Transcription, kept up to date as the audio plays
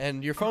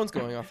And your phone's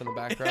going off in the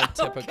background.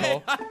 Yeah, Typical.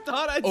 okay, I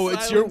thought I'd Oh,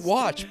 it's your silenced-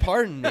 watch.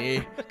 Pardon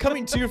me.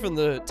 Coming to you from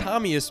the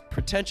Tommiest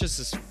pretentious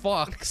as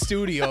fuck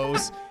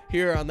studios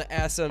here on the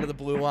ass end of the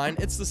blue line.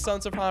 It's the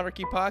Sons of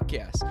Monarchy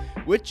podcast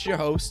with your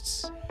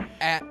hosts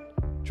at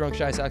Drunk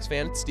Shy Sox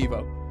Fan. It's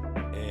Steve-O.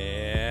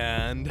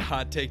 And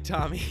Hot Take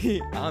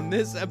Tommy. On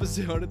this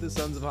episode of the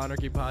Sons of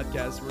Anarchy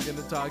podcast, we're going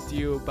to talk to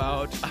you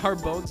about our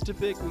bones to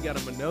pick. We got a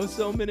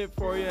Minoso minute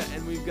for you,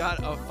 and we've got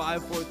a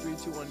 5, 4, 3,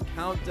 2, 1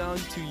 countdown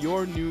to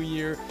your new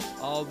year.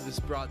 All of this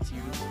brought to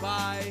you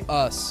by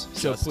Us.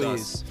 So Just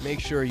please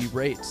make sure you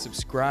rate,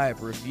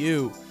 subscribe,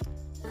 review.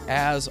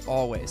 As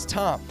always,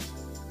 Tom,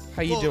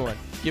 how you doing?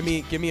 Give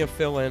me a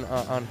fill in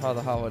on how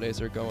the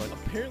holidays are going.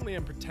 Apparently,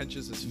 I'm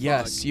pretentious as fuck.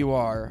 Yes, you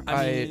are.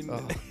 I mean-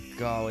 oh,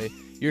 golly,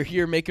 you're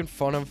here making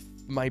fun of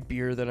my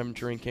beer that I'm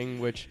drinking,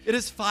 which. It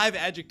is 5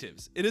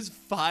 adjectives. It is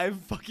 5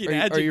 fucking Are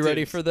adjectives. you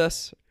ready for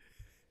this?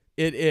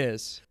 It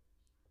is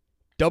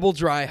double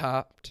dry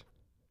hopped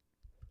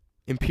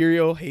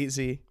Imperial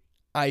Hazy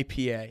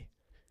IPA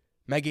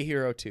Mega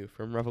Hero 2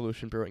 from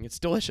Revolution Brewing. It's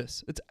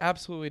delicious. It's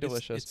absolutely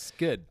delicious. It's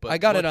good, but I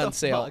got what it on the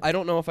sale. fuck? I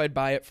don't know if I'd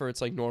buy it for its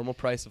like normal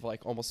price of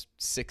like almost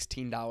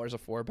 $16 a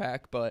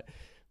 4-pack, but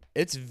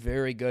it's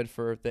very good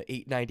for the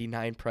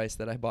 $8.99 price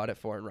that I bought it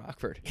for in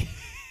Rockford.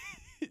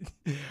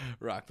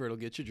 Rockford will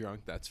get you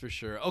drunk, that's for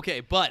sure.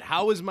 Okay, but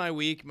how was my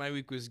week? My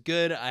week was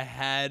good. I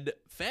had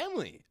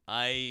family.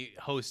 I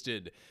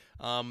hosted.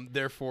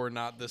 Therefore,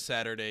 not the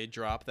Saturday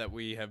drop that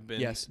we have been.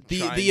 Yes, trying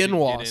the to get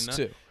in-laws in.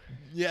 too.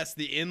 Yes,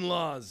 the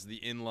in-laws. The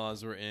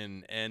in-laws were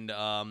in, and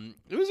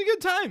it was a good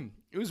time.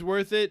 It was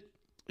worth it.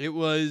 It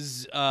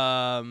was.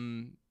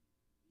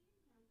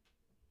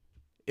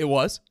 It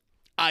was.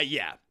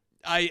 Yeah.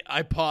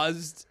 I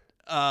paused.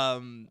 I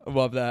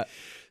love that.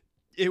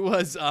 It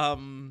was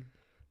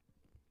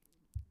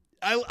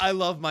I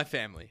love my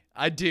family.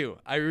 I do.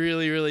 I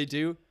really, really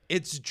do.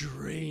 It's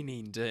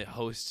draining to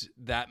host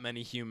that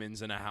many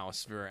humans in a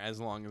house for as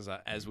long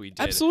as we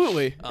did.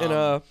 Absolutely. In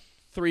a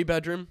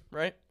 3-bedroom,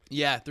 right?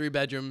 Yeah,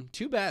 3-bedroom,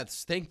 2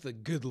 baths. Thank the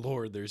good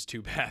Lord there's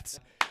 2 baths.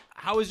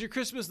 How was your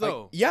Christmas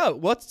though? Yeah,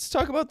 let's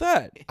talk about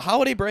that.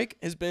 Holiday break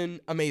has been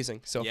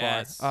amazing so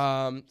Yes.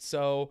 far.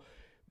 So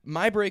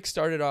my break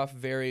started off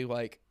very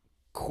like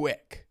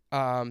quick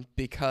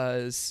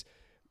because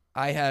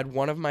I had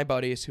one of my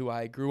buddies who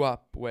I grew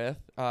up with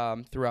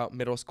throughout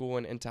middle school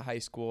and into high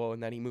school,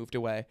 and then he moved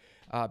away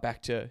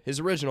back to his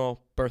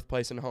original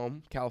birthplace and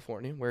home,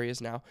 California, where he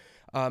is now.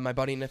 My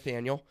buddy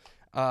Nathaniel,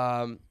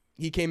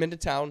 he came into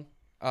town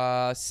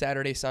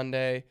Saturday,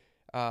 Sunday,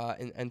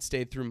 and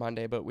stayed through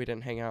Monday, but we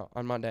didn't hang out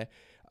on Monday.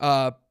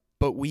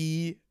 But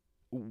we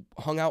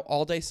hung out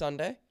all day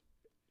Sunday,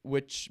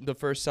 which the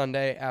first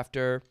Sunday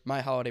after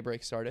my holiday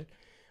break started.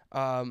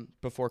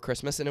 Before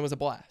Christmas, and it was a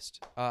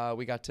blast.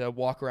 We got to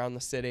walk around the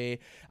city.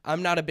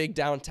 I'm not a big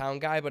downtown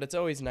guy, but it's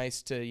always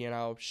nice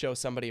to, show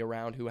somebody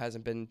around who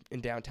hasn't been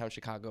in downtown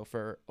Chicago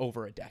for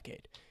over a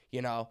decade,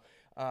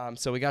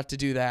 So we got to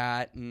do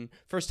that, and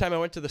first time I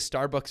went to the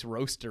Starbucks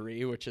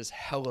Roastery, which is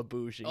hella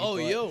bougie. Oh,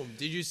 but- yo,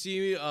 did you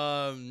see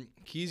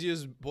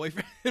Kezia's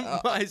boyfriend,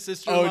 my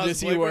sister? Oh, does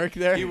he work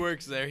there? He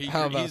works there.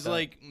 How about He's that?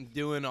 like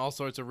doing all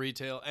sorts of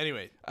retail.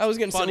 Anyway, I was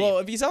gonna say, Funny. well,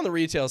 if he's on the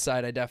retail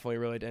side, I definitely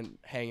really didn't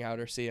hang out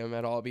or see him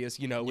at all because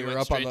we you were went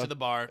up straight on to the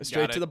bar.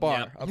 straight Got to it. the bar,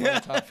 Yep. up on the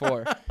top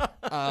floor.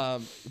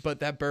 But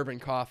that bourbon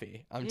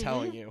coffee, I'm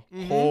telling you,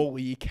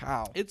 holy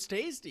cow! It's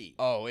tasty.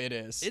 Oh, it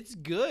is. It's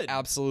good.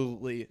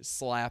 Absolutely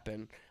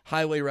slapping.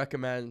 Highly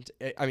recommend.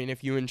 I mean,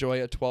 if you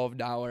enjoy a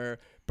 $12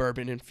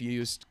 bourbon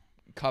infused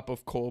cup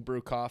of cold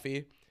brew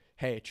coffee,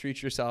 hey,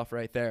 treat yourself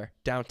right there,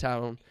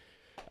 downtown.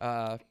 Right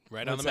on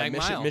what's the that, Mag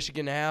Mile.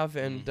 Michigan Ave,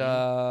 and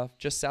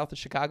just south of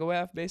Chicago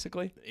Ave,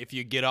 basically. If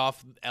you get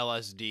off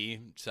LSD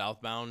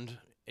southbound,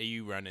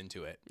 you run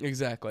into it.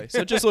 Exactly.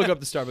 So just look up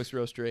the Starbucks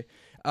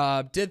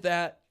Roastery. Did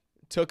that.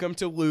 Took him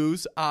to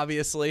Lou's,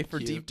 obviously, for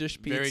Cute. deep dish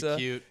Very pizza.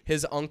 cute.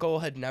 His uncle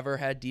had never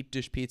had deep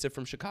dish pizza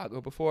from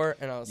Chicago before,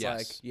 and I was Yes.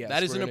 like, yes,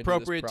 that is we're an gonna do this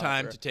appropriate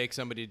time proper. to take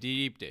somebody to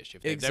deep dish.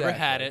 If they've never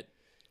had Exactly.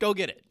 it, go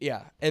get it.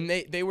 Yeah, and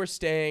they were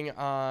staying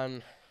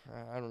on,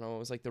 I don't know, it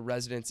was like the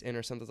Residence Inn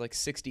or something, like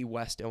 60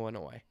 West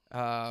Illinois.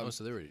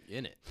 So they were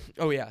in it.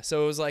 Oh, yeah.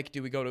 So it was like,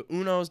 do we go to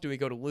Uno's? Do we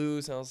go to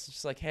Lou's? And I was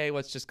just like, hey,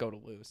 let's just go to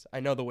Lou's. I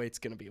know the wait's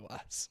going to be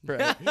less.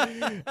 Right?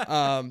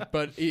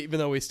 But even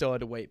though we still had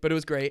to wait. But it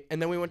was great.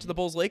 And then we went to the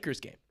Bulls-Lakers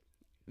game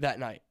that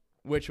night,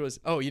 which was,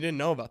 oh, you didn't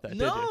know about that,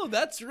 did you? No,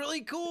 that's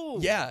really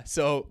cool. Yeah.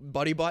 So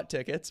buddy bought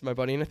tickets. My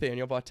buddy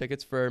Nathaniel bought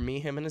tickets for me,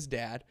 him, and his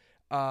dad.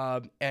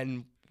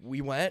 And we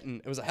went,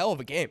 and it was a hell of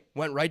a game.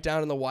 Went right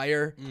down in the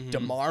wire.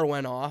 DeMar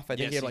went off. I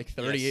think he Yes, had like he-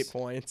 38 yes.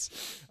 points.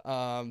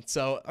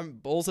 So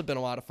Bulls have been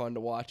a lot of fun to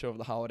watch over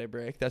the holiday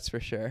break. That's for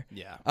sure.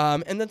 Yeah.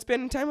 And then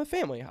spending time with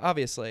family,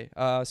 obviously.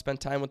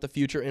 Spent time with the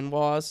future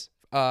in-laws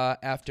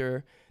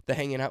after the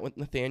hanging out with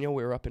Nathaniel.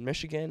 We were up in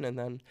Michigan, and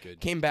then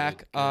Good, came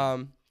back.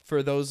 good.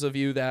 For those of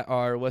you that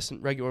are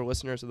regular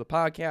listeners of the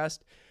podcast,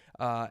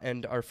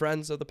 and are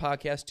friends of the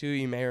podcast too,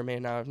 you may or may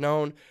not have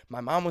known,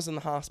 my mom was in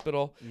the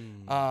hospital.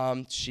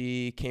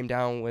 She came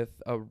down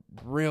with a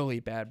really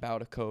bad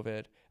bout of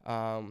COVID.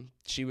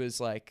 She was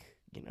like,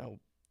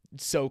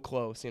 so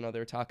close. They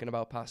were talking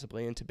about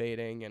possibly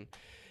intubating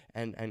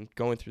and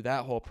going through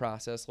that whole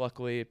process.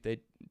 Luckily,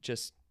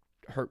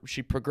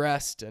 she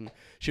progressed, and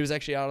she was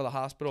actually out of the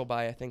hospital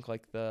by I think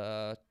like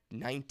the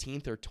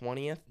 19th or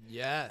 20th.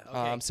 Yeah.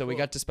 Okay, so cool. we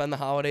got to spend the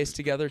holidays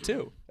together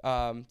too.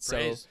 And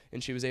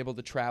she was able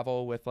to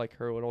travel with like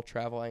her little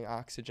traveling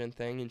oxygen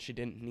thing, and she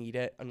didn't need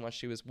it unless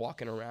she was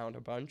walking around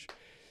a bunch.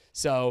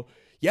 So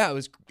yeah,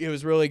 it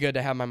was really good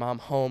to have my mom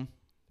home,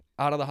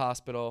 out of the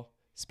hospital,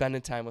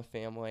 spending time with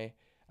family.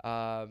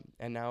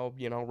 And now,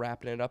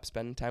 wrapping it up,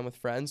 spending time with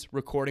friends,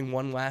 recording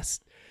one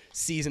last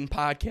season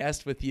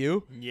podcast with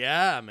you.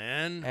 Yeah,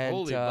 man. And,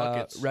 Holy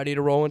buckets. Ready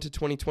to roll into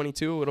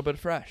 2022, a little bit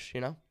fresh,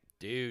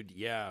 Dude,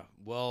 yeah.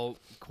 Well,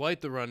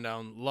 quite the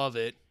rundown. Love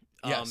it.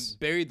 Yes.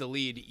 Buried the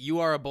lead.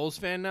 You are a Bulls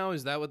fan now?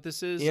 Is that what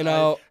this is?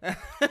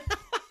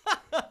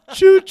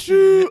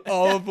 Choo-choo.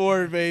 All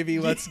aboard, baby.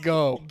 Let's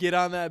go. Get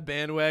on that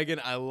bandwagon.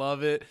 I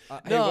love it.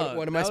 Hey,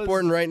 what am I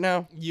sporting right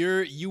now?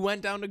 You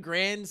went down to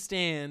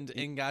Grandstand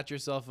and got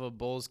yourself a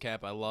Bulls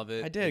cap. I love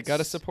it. I did. Got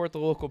to support the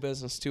local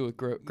business, too,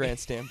 with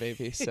Grandstand,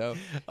 baby. So.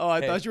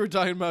 I thought you were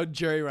talking about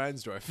Jerry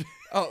Reinsdorf.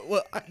 Oh,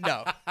 well,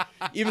 no.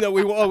 Even though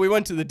we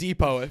went to the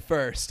depot at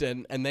first,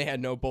 and they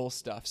had no Bulls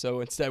stuff. So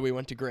instead we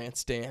went to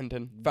Grandstand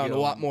and found a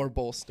lot more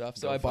Bulls stuff.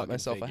 So I bought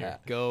myself a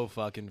hat. Go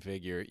fucking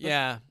figure.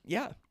 Yeah.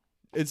 Yeah.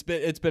 It's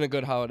been a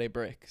good holiday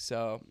break.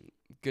 So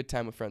good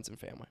time with friends and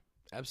family.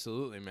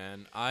 Absolutely,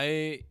 man.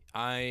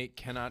 I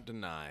cannot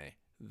deny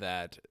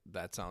that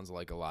sounds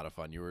like a lot of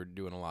fun. You were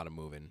doing a lot of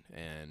moving,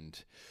 and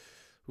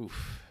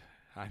oof.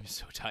 I'm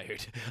so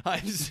tired.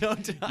 I'm so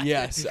tired.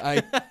 Yes,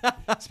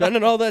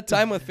 spending all that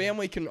time with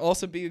family can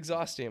also be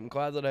exhausting. I'm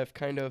glad that I've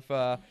kind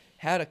of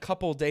had a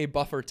couple day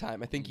buffer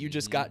time. I think you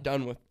just got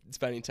done with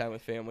spending time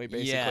with family,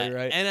 basically,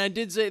 right? And I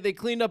did say they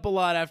cleaned up a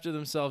lot after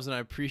themselves, and I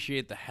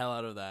appreciate the hell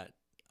out of that.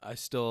 I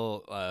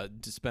still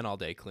spent all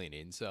day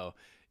cleaning, so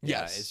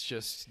yeah, yes. It's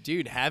just,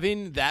 dude,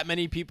 having that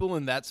many people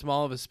in that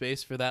small of a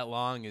space for that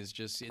long is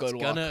just, it's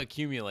gonna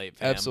accumulate,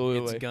 fam.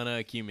 Absolutely. It's gonna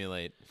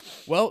accumulate.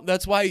 Well,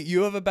 that's why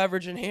you have a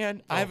beverage in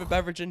hand. I have a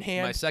beverage in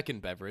hand. My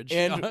second beverage.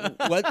 And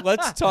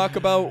let's talk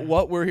about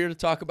what we're here to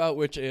talk about,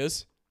 which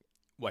is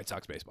White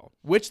Sox baseball.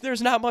 Which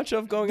there's not much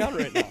of going on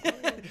right now.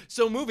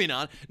 So moving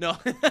on. No.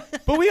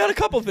 But we got a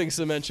couple things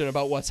to mention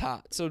about what's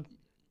hot. So,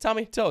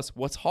 Tommy, tell us,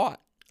 what's hot?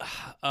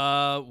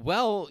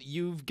 Well,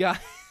 you've got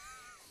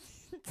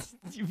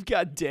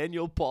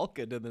Daniel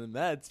Palka to the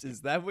Mets.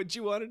 Is that what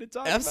you wanted to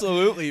talk about?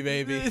 Absolutely,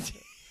 baby.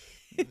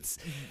 It's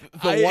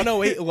the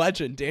 108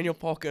 legend, Daniel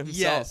Palka himself.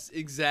 Yes,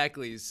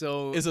 exactly.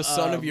 So is a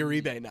son of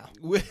Uribe now.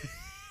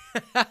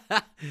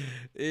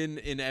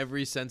 in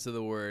every sense of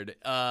the word.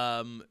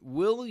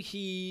 Will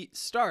he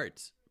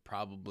start?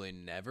 Probably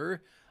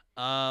never.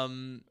 I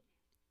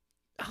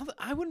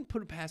wouldn't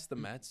put it past the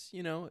Mets.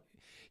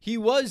 He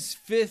was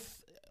 5th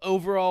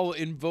overall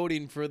in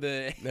voting for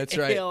the That's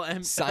right.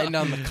 AL signed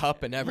on the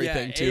cup and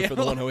everything too for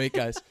the 108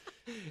 guys.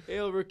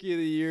 AL Rookie of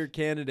the Year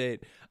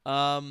candidate.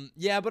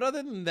 But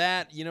other than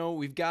that,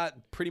 we've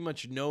got pretty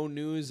much no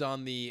news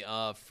on the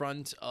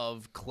front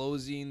of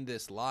closing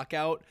this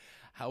lockout.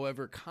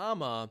 However,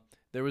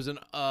 there was an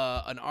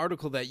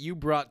article that you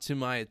brought to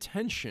my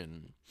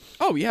attention.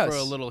 Oh, yes. For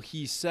a little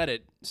He Said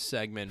It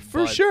segment.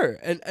 For sure.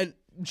 And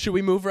should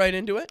we move right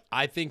into it?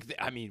 I think,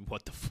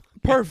 what the fuck?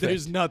 Perfect.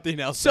 There's nothing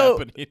else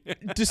happening.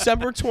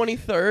 December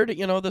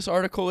 23rd, this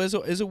article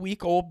is a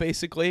week old,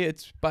 basically.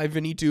 It's by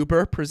Vinny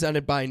Duber,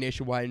 presented by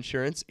Nationwide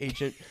Insurance,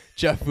 agent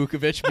Jeff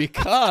Vukovich,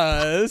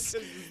 because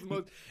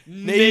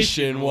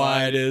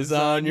Nationwide is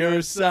on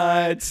your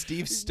side.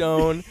 Steve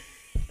Stone,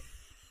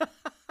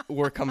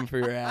 we're coming for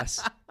your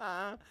ass.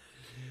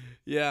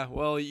 Yeah,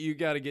 well, you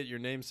got to get your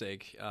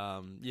namesake.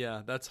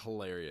 Yeah, that's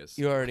hilarious.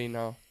 You already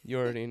know.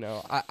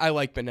 I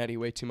like Benetti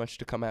way too much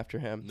to come after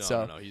him.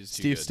 No, he's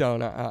too Steve good.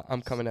 Stone,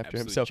 I'm coming after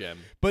Absolute him. So, gem.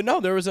 But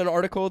no, there was an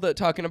article that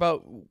talking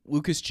about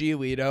Lucas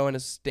Giolito and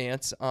his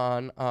stance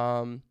on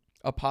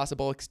a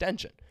possible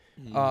extension.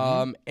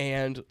 Mm-hmm.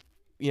 And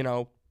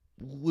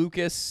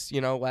Lucas,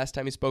 last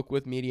time he spoke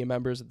with media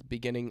members at the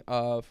beginning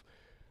of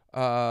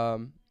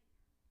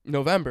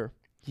November,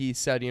 he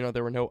said,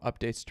 there were no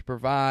updates to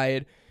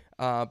provide.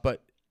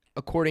 But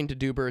according to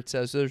Duber, it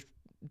says there's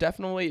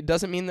definitely, it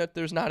doesn't mean that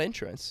there's not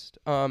interest.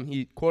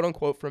 He, quote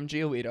unquote, from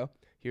Giolito,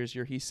 here's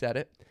your He Said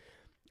It,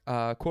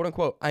 quote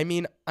unquote,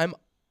 I'm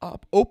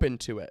open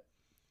to it,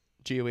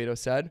 Giolito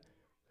said.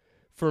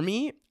 For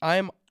me,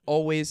 I'm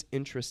always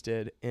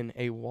interested in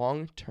a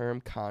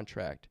long-term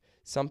contract,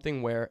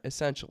 something where,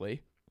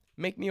 essentially,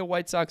 make me a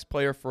White Sox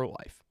player for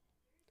life.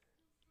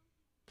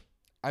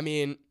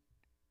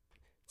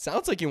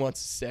 Sounds like he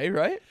wants to stay,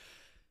 right?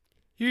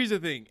 Here's the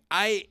thing.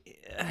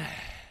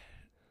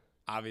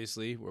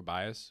 Obviously, we're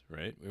biased,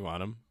 right? We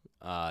want him.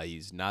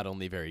 He's not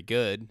only very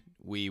good.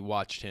 We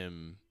watched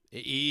him.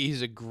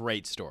 He's a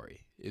great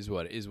story, is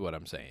what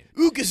I'm saying.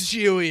 Lucas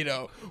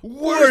Giolito,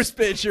 worst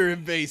pitcher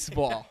in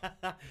baseball.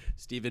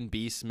 Stephen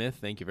B. Smith,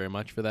 thank you very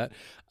much for that.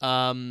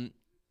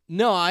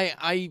 No,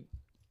 I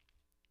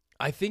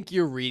think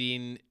you're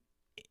reading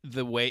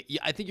the way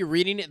I think you're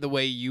reading it the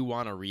way you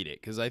want to read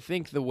it, because I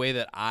think the way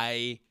that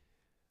I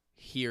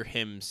hear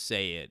him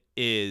say it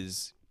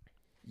is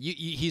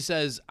he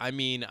says,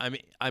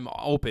 I'm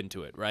open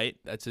to it, right?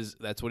 That's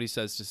what he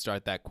says to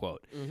start that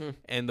quote. Mm-hmm.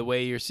 And the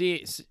way you're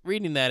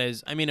reading that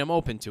is, I'm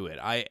open to it.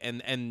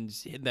 And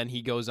then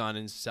he goes on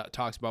and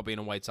talks about being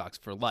a White Sox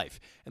for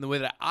life. And the way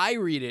that I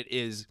read it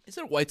is it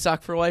a White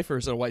Sox for life or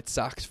is it a White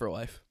Sox for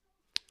life?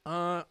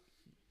 I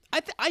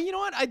you know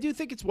what? I do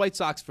think it's White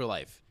Sox for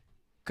life.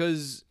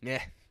 Because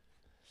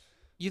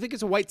you think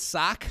it's a White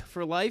Sock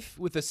for life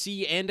with a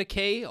C and a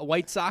K, a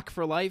White Sock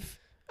for life?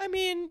 I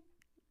mean,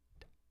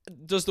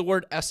 does the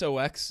word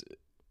SOX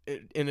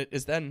in it,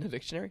 is that in the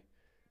dictionary?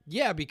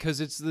 Yeah,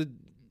 because it's the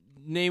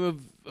name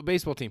of a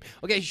baseball team.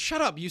 Okay,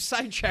 shut up. You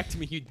sidetracked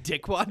me, you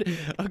dickwad.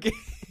 Okay.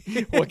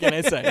 What can I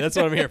say? That's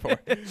what I'm here for.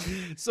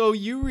 So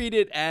you read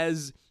it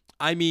as,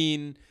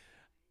 I'm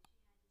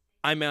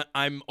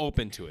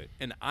open to it.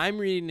 And I'm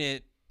reading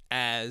it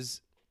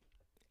as,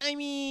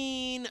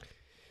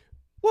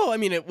 well,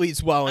 it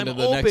leads well into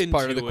the next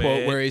part of the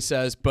quote where he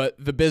says, but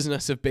the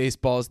business of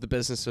baseball is the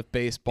business of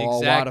baseball.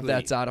 Exactly. A lot of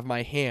that's out of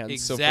my hands.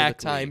 Exactly. So for the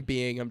time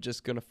being, I'm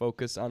just going to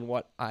focus on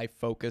what I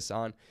focus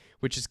on,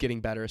 which is getting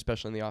better,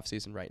 especially in the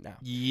offseason right now.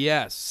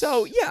 Yes.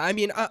 So, yeah,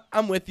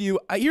 I'm with you.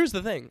 Here's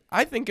the thing.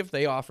 I think if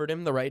they offered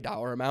him the right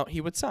dollar amount,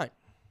 he would sign.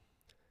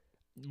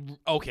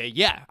 Okay,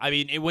 yeah.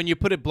 When you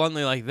put it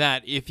bluntly like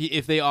that,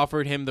 if they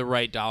offered him the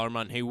right dollar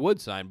amount, he would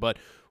sign. But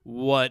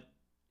what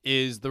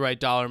is the right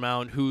dollar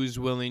amount? Who's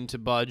willing to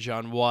budge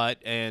on what?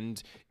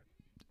 And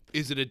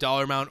is it a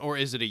dollar amount or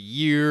is it a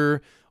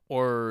year?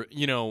 Or,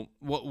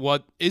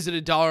 what is it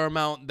a dollar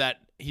amount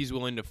that he's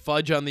willing to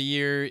fudge on the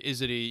year?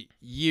 Is it a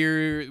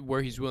year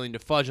where he's willing to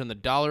fudge on the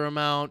dollar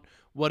amount?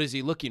 What is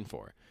he looking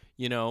for?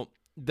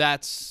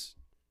 There's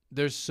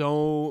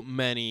so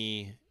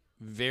many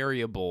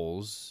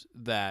variables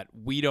that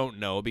we don't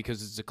know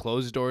because it's a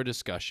closed door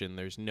discussion.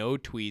 There's no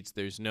tweets.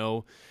 There's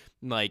no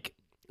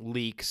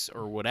leaks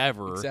or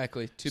whatever.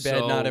 Exactly. Too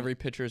bad not every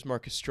pitcher is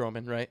Marcus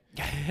Stroman, right?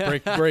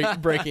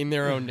 Breaking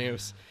their own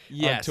news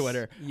on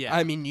Twitter. Yeah.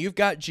 You've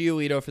got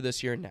Giolito for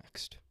this year and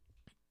next.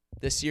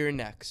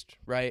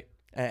 Right?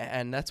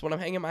 And that's what I'm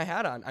hanging my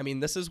hat on.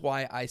 This is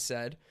why I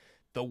said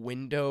the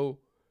window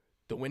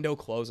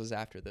closes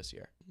after this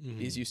year.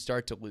 Is you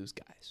start to lose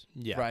guys.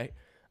 Yeah. Right?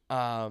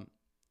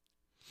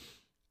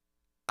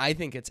 I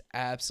think it's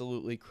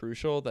absolutely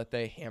crucial that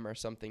they hammer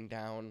something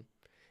down.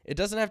 It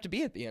doesn't have to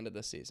be at the end of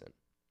the season.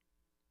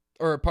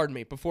 Or, pardon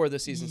me, before the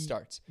season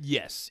starts.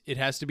 Yes, it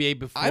has to be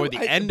before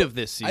the end of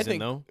this season,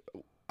 though.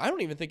 I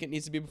don't even think it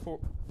needs to be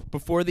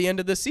before the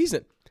end of the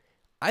season.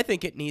 I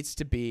think it needs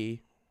to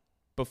be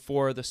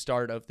before the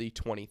start of the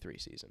 23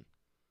 season.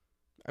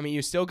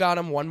 You still got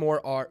him one more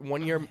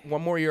year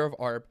of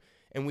ARB,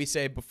 and we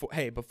say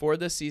before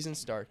this season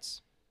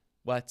starts,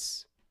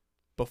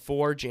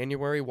 before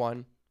January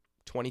 1,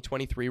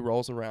 2023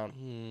 rolls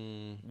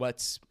around,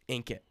 let's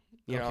ink it.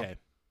 Okay.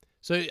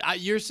 So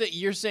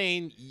you're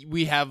saying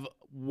we have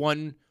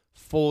one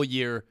full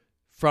year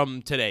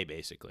from today,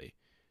 basically,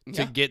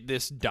 to get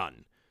this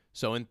done.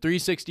 So in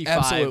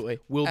 365,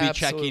 we'll be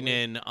checking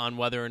in on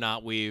whether or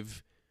not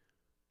we've.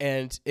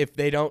 And if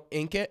they don't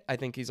ink it, I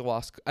think he's a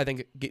loss. I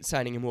think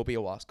signing him will be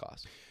a lost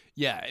cause.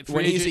 Yeah.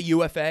 When he's a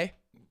UFA,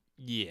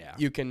 yeah,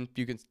 you can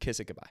kiss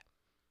it goodbye.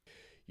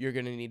 You're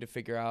gonna need to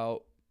figure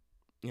out,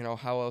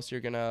 how else are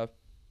you gonna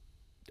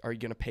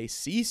pay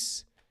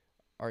Cease?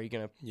 Are you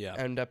going to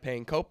end up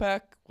paying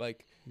Kopech?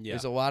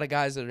 There's a lot of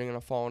guys that are going to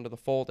fall into the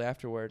fold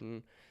afterward,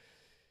 and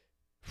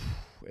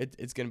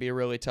it's going to be a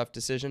really tough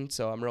decision,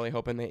 so I'm really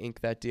hoping they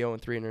ink that deal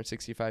in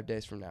 365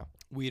 days from now.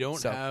 We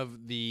don't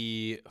have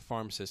the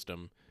farm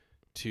system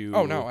to...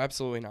 Oh, no,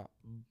 absolutely not.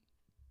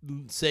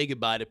 Say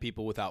goodbye to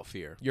people without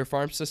fear. Your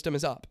farm system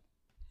is up.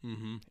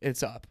 Mm-hmm.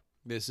 It's up.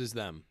 This is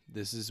them.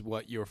 This is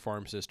what your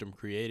farm system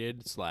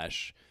created /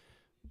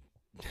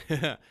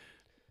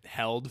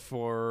 held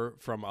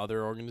from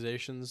other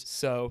organizations.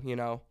 So,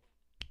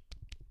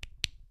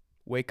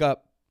 wake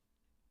up.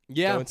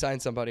 Yeah. Go and sign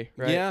somebody,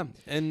 right? Yeah.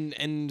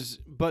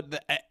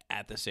 But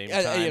at the same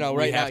time,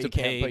 right now you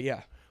can't, but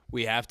yeah.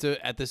 We have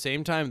to, at the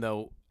same time,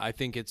 though, I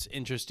think it's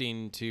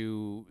interesting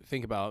to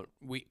think about,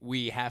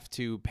 we have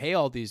to pay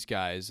all these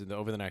guys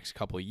over the next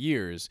couple of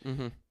years.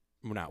 Mm-hmm.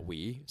 Well, not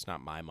it's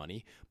not my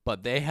money,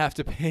 but they have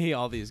to pay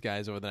all these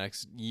guys over the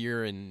next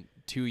year and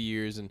 2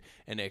 years and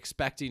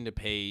expecting to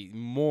pay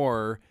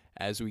more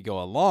as we go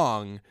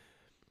along.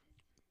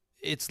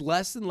 It's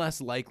less and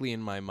less likely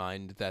in my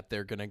mind that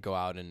they're going to go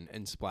out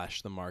and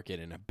splash the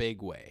market in a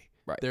big way.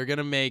 Right. They're going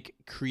to make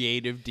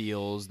creative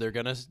deals. They're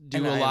going to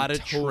do a I'm lot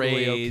of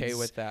totally trades. Okay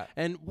with that.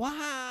 And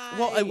why?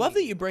 Well, I love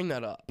that you bring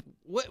that up.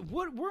 What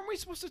weren't we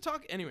supposed to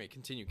talk? Anyway,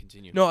 continue.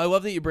 No, I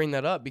love that you bring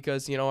that up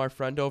because, our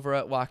friend over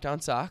at Locked On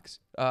Sox,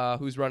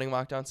 who's running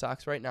Locked On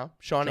Sox right now,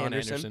 Sean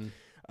Anderson.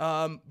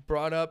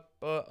 Brought up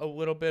a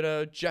little bit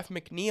of Jeff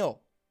McNeil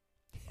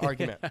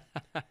argument.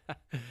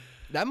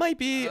 That might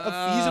be a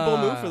feasible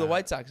move for the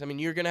White Sox.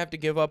 You're going to have to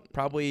give up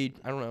probably,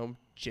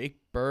 Jake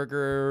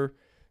Berger,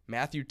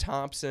 Matthew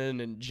Thompson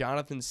and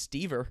Jonathan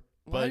Stever.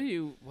 Why do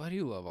you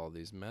love all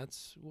these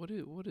Mets? What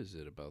is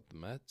it about the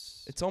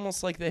Mets? It's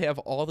almost like they have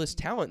all this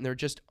talent and they're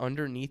just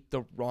underneath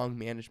the wrong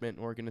management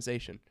and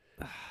organization.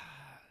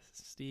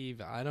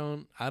 Steve, I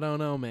don't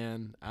know,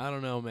 man.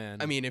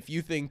 I mean, if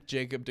you think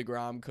Jacob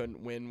deGrom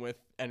couldn't win with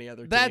any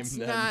other that's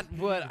team,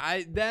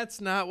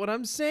 that's not what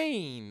I'm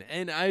saying.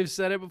 And I've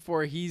said it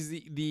before. He's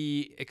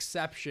the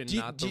exception,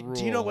 not the rule.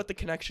 Do you know what the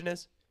connection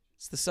is?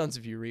 It's the Sons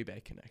of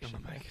Uribe connection. Oh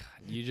my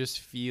God! You just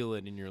feel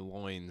it in your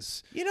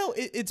loins. You know,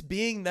 it's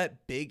being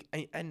that big,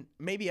 and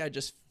maybe I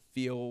just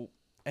feel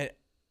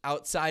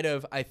outside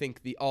of, I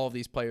think, all of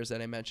these players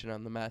that I mentioned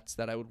on the Mets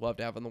that I would love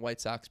to have on the White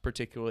Sox,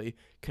 particularly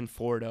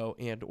Conforto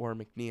and or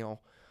McNeil.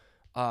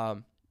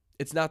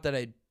 It's not that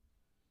I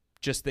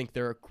just think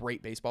they're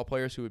great baseball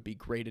players who would be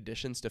great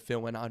additions to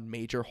fill in on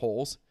major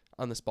holes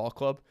on this ball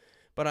club,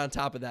 but on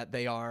top of that,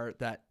 they are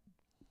that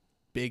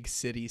big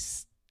city,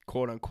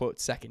 quote unquote,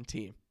 second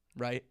team,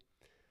 right?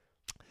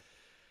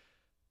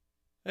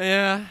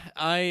 Yeah,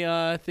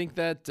 I think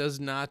that does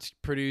not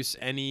produce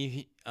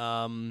any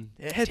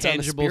it hits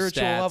tangible on a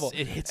spiritual stats. level.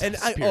 It hits and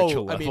on a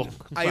spiritual I level. mean,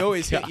 I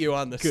always hit you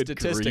on the Good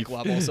statistic grief.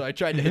 level, so I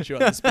tried to hit you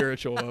on the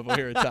spiritual level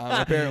here,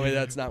 Tom. Apparently,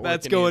 that's not working.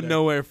 That's going either.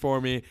 nowhere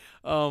for me.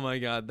 Oh my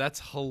God, that's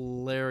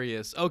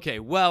hilarious. Okay,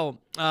 well,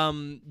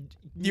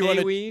 You want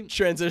to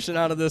transition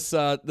out of this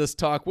this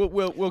talk? We'll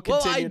continue.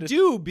 Well, I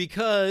do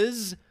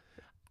because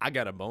I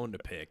got a bone to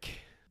pick.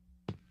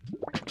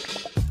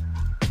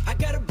 I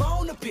got a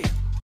bone to pick.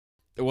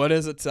 What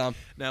is it, Tom?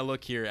 Now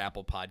look here,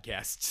 Apple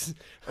Podcasts.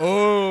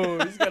 Oh,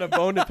 he's got a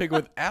bone to pick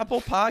with Apple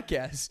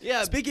Podcasts.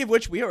 Yeah. Speaking of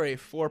which, we are a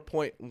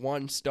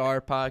 4.1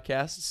 star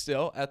podcast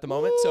still at the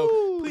moment. So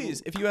Woo.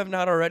 please, if you have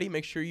not already,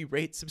 make sure you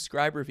rate,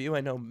 subscribe, review.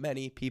 I know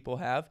many people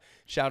have.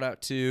 Shout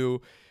out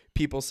to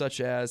people such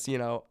as,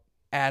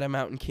 Adam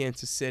out in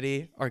Kansas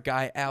City, our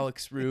guy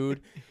Alex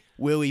Rude,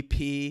 Willie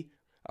P,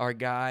 our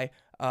guy.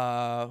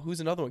 Who's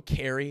another one?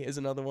 Carrie is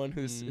another one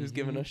who's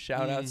giving us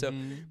shout out. So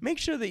make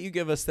sure that you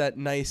give us that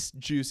nice,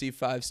 juicy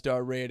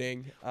 5-star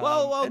rating.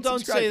 Well, and don't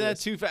subscribe say to that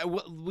us. too fast.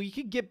 We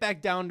could get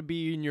back down to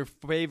being your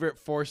favorite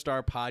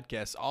 4-star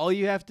podcast. All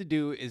you have to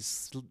do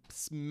is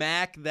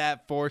smack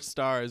that 4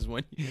 stars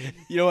when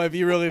If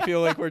you really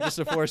feel like we're just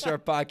a 4-star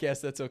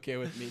podcast, that's okay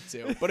with me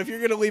too. But if you're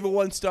gonna leave a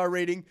 1-star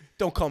rating,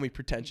 don't call me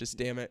pretentious,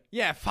 damn it.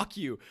 Yeah, fuck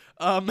you.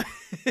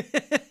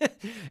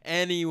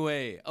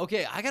 Anyway,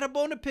 okay, I got a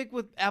bone to pick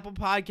with Apple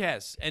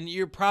Podcasts, and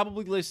you're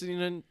probably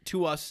listening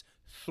to us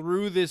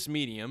through this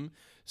medium.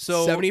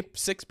 So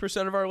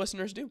 76% of our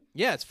listeners do.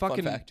 yeah, it's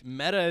fucking fact.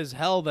 meta as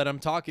hell that I'm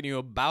talking to you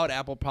about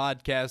Apple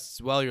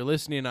Podcasts while you're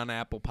listening on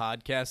Apple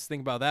Podcasts.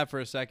 Think about that for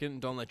a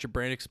second. Don't let your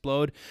brain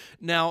explode.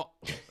 Now,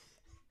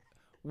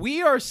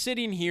 we are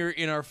sitting here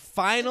in our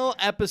final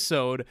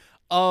episode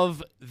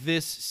of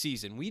this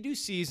season. We do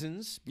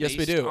seasons Yes, we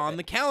based do. on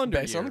the calendar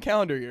Based year. on the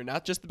calendar year,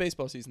 not just the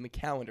baseball season, the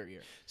calendar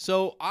year.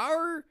 So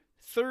our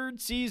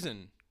third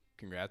season,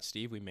 congrats,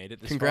 Steve. We made it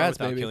this Congrats,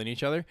 far without baby. killing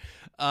each other.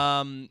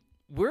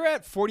 We're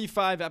at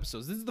 45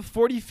 episodes. This is the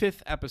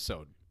 45th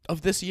episode.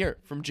 Of this year,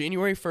 from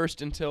January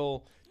 1st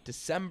until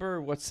December,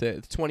 the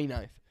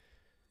 29th.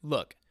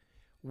 Look,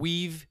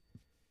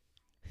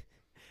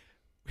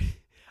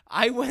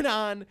 I went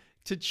on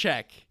to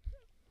check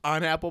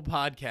on Apple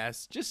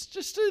Podcasts just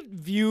to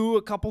view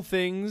a couple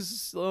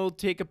things,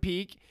 take a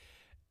peek.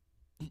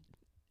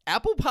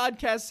 Apple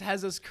Podcasts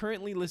has us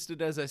currently listed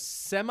as a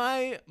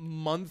updated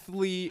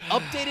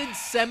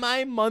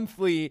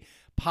semi-monthly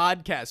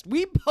podcast.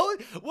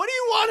 What do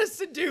you want us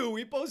to do?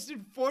 We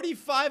posted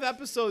 45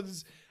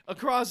 episodes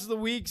across the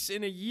weeks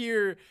in a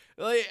year.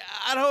 Like,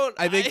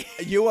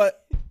 You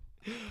what?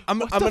 I'm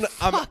gonna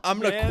man?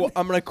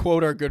 I'm gonna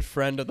quote our good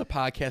friend of the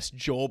podcast,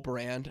 Joel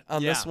Brand,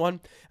 on this Yeah.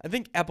 one. I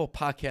think Apple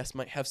Podcasts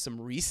might have some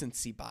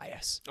recency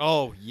bias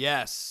Oh,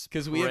 yes.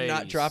 because we have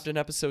not Praise. dropped an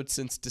episode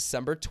since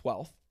December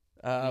 12th.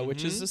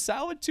 Which is a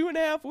solid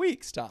 2.5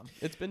 weeks, Tom.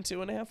 It's been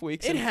 2.5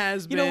 weeks. It and,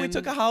 has we been.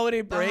 took a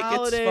holiday break. It's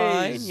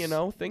holidays.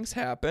 fine. Things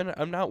happen.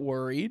 I'm not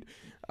worried.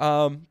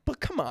 But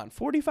come on,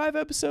 45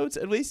 episodes,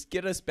 at least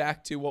get us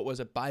back to what was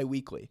it,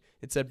 bi-weekly.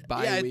 It said Yeah,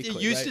 bi-weekly.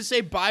 it used right? to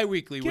say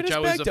bi-weekly, Get which us I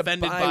was back to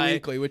offended by.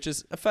 bi-weekly, which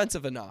is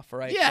offensive enough,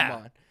 right? Yeah.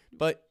 Come on.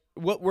 But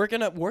what we're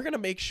gonna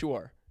make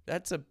sure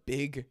that's a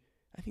big.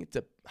 I think it's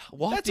a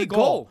lofty That's a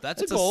goal.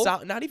 That's a goal.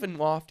 Not even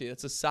lofty.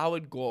 That's a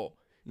solid goal.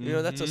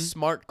 That's a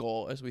smart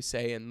goal, as we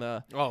say in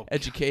the Oh,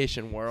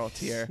 education world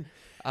here,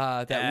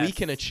 that we F.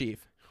 can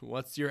achieve.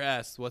 What's your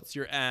S? What's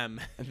your M?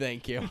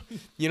 Thank you.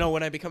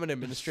 When I become an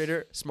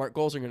administrator, SMART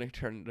goals are going to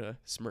turn into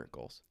SMIRT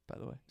goals, by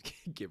the way.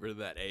 Get rid of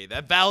that A.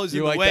 That vowel is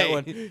You in the like that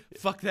way. one?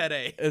 Fuck that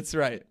A. That's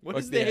right. What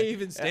Fuck does the A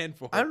even stand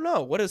for? I don't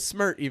know. What does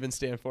SMIRT even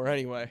stand for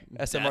anyway?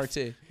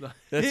 SMRT.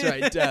 That's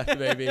right. Death,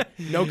 baby.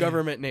 No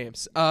government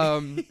names.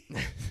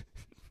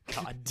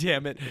 God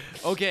damn it.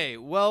 Okay,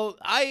 well,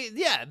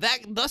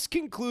 that thus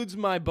concludes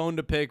my bone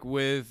to pick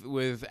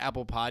with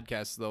Apple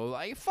Podcasts, though.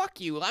 Like,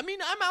 fuck you. I mean,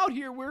 I'm out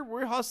here.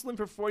 We're hustling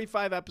for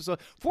 45 episodes.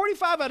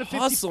 45 out of 50,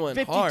 Hustling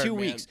 52 hard, man.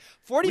 weeks.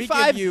 45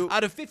 We give you-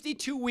 out of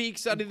 52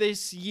 weeks out of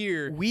this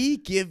year. We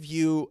give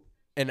you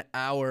an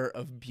hour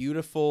of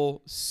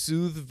beautiful,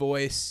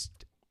 soothe-voiced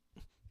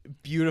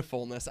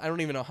beautifulness. I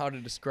don't even know how to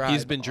describe.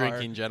 He's been our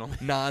drinking, gentlemen.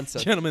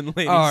 nonsense. Gentlemen,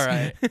 ladies. All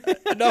right,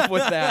 enough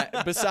with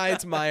that.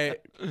 Besides my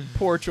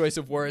poor choice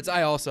of words,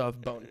 I also have a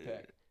bone to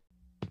pick.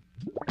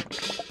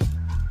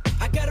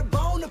 I got a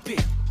bone to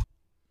pick.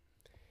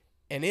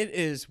 And it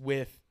is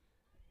with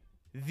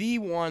the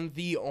one,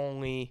 the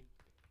only,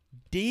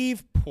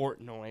 Dave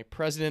Portnoy,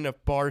 president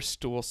of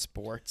Barstool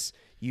Sports.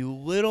 You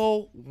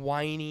little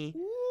whiny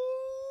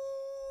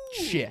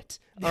shit.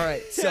 All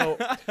right, so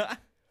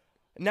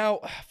now,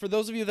 for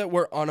those of you that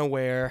were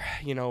unaware,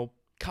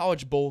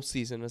 college bowl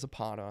season is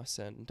upon us,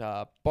 and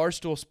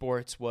Barstool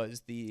Sports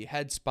was the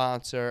head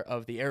sponsor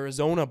of the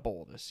Arizona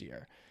Bowl this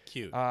year.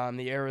 Cute.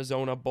 The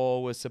Arizona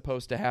Bowl was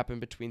supposed to happen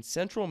between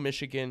Central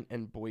Michigan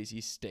and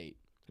Boise State.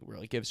 Who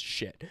really gives a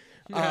shit?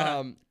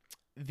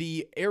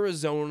 The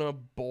Arizona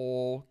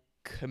Bowl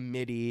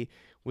committee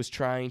was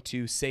trying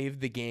to save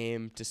the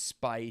game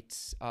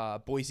despite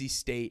Boise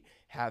State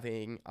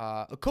having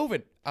a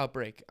COVID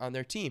outbreak on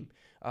their team.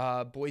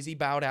 Boise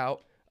bowed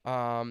out,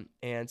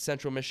 and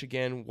Central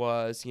Michigan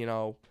was,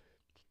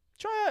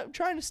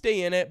 trying to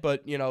stay in it,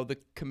 but, the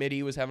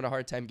committee was having a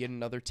hard time getting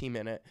another team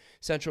in it.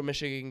 Central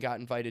Michigan got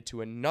invited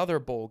to another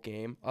bowl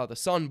game, the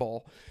Sun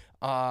Bowl,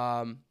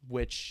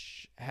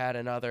 which had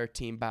another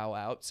team bow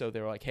out. So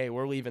they were like, hey,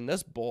 we're leaving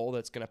this bowl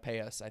that's going to pay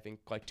us, I think,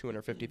 like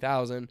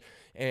 $250,000,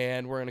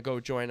 and we're going to go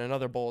join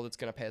another bowl that's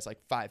going to pay us like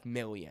 $5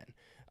 million.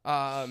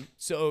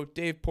 So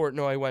Dave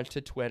Portnoy went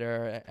to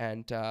Twitter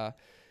and,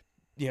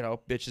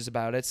 bitches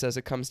about it, says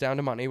it comes down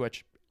to money,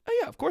 which,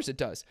 yeah, of course it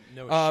does.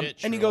 No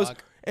shit, and he goes,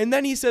 and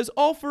then he says,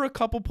 all for a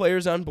couple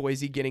players on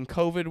Boise getting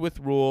COVID with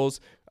rules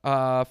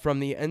from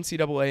the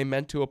NCAA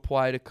meant to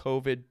apply to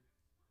COVID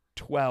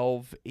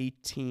 12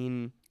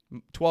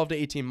 to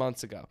 18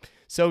 months ago.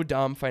 So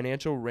dumb.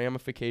 Financial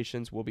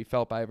ramifications will be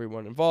felt by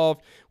everyone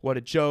involved. What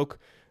a joke.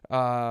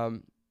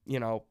 And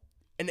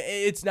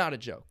it's not a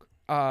joke.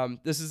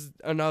 This is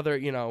another,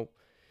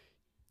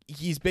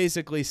 he's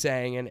basically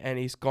saying, and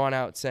he's gone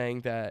out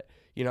saying that,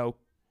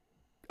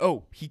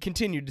 he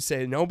continued to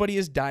say nobody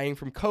is dying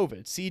from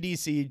COVID.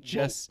 CDC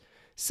just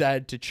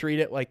said to treat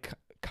it like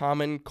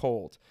common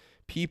cold.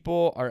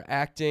 People are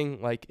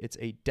acting like it's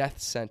a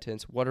death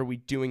sentence. What are we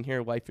doing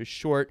here? Life is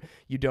short.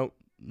 You don't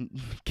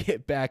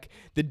get back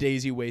the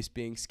days you waste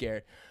being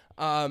scared.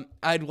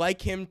 I'd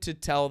like him to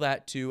tell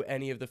that to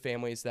any of the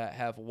families that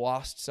have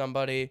lost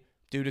somebody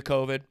due to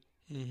COVID,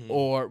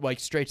 or like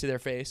straight to their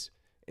face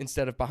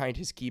instead of behind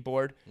his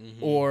keyboard,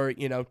 or,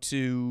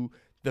 to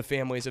the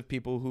families of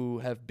people who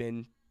have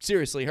been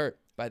seriously hurt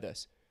by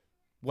this,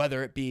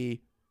 whether it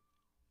be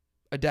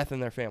a death in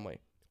their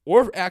family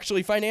or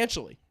actually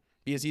financially,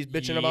 because he's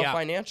bitching about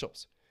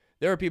financials.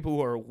 There are people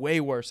who are way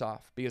worse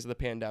off because of the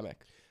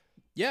pandemic.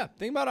 Yeah,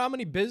 think about how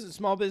many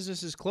small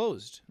businesses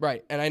closed.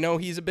 Right, and I know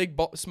he's a big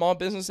small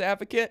business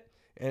advocate,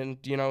 and,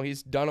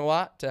 he's done a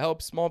lot to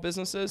help small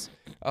businesses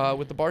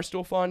with the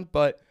Barstool Fund,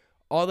 but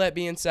all that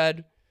being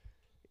said,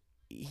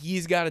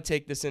 he's got to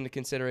take this into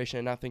consideration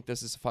and not think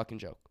this is a fucking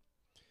joke.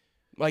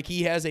 Like,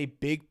 he has a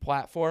big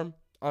platform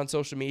on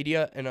social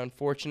media, and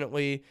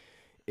unfortunately,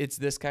 it's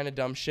this kind of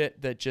dumb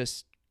shit that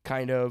just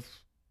kind of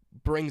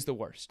brings the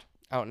worst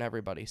out in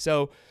everybody.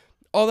 So,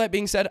 all that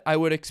being said, I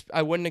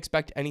wouldn't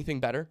expect anything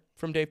better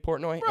from Dave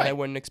Portnoy, and I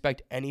wouldn't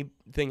expect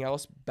anything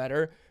else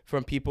better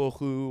from people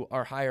who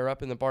are higher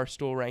up in the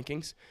Barstool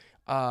rankings.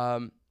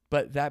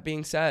 But that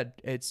being said,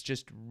 it's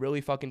just really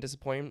fucking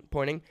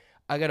disappointing.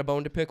 I got a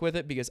bone to pick with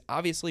it because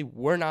obviously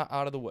we're not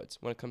out of the woods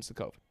when it comes to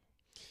COVID.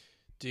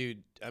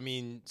 Dude, I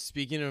mean,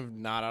 speaking of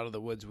not out of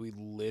the woods, we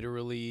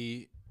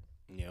literally,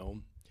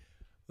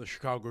 the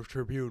Chicago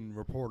Tribune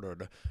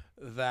reported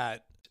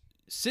that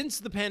since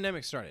the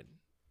pandemic started,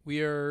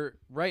 we are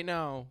right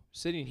now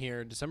sitting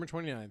here, December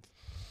 29th,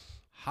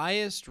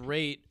 highest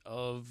rate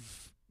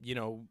of,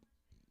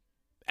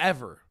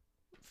 ever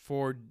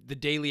for the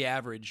daily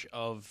average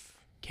of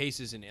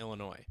cases in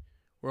Illinois.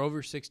 We're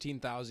over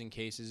 16,000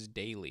 cases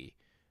daily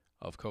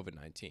of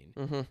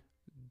COVID-19.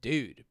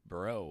 Dude,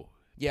 bro,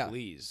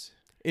 please.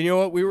 And you know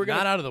what? We were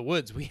not out of the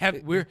woods.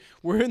 We're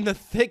in the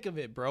thick of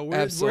it, bro.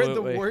 We're in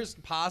the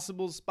worst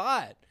possible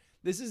spot.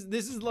 This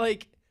is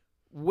like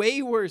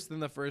way worse than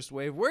the first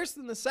wave, worse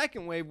than the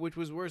second wave, which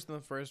was worse than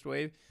the first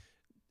wave.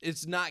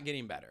 It's not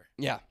getting better.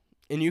 Yeah.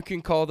 And you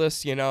can call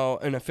this, an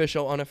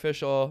official,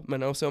 unofficial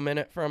Minoso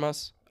minute from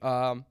us.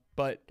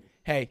 But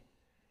hey,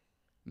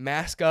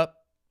 mask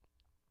up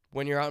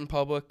when you're out in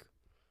public.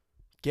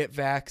 Get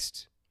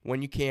vaxxed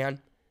when you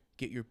can.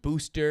 Get your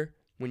booster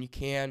when you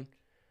can.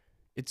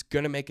 It's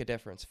going to make a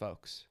difference,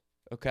 folks.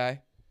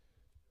 Okay?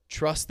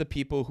 Trust the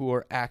people who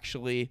are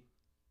actually,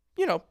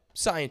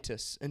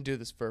 scientists and do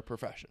this for a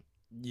profession.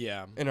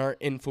 Yeah. And are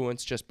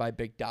influenced just by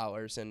big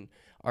dollars and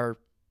are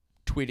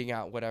tweeting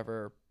out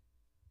whatever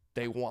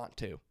they want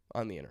to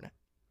on the internet.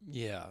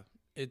 Yeah.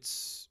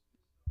 It's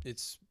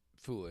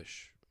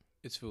foolish.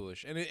 It's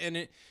foolish.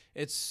 And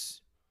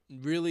it's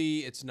really,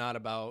 it's not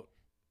about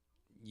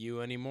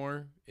you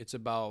anymore. It's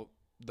about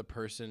the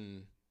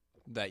person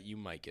that you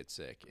might get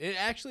sick.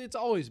 It's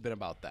always been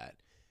about that.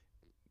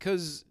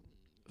 Because,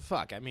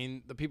 fuck, I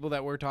mean, the people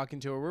that we're talking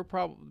to are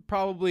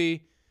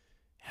probably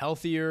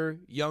healthier,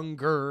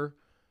 younger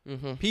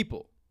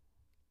people.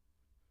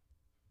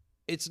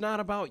 It's not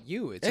about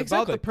you. It's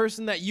about the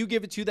person that you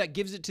give it to that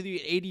gives it to the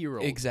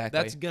 80-year-old. Exactly.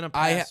 That's going to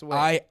pass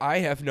away. I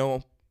have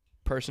no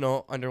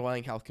personal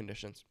underlying health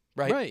conditions,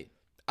 right? Right.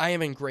 I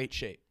am in great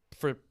shape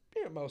for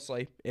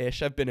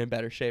mostly-ish. I've been in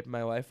better shape in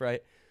my life,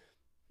 right?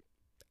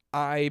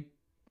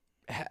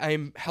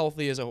 I'm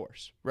healthy as a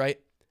horse, right?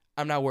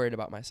 I'm not worried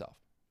about myself.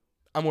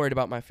 I'm worried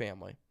about my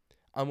family.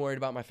 I'm worried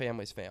about my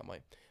family's family.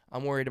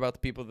 I'm worried about the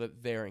people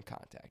that they're in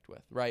contact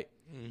with, right?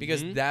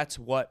 Because that's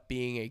what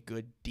being a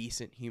good,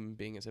 decent human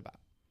being is about.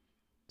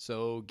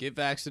 So get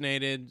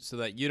vaccinated so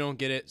that you don't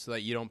get it, so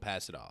that you don't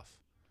pass it off.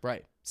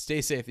 Right.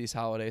 Stay safe these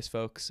holidays,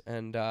 folks.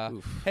 And,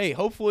 hey,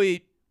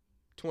 hopefully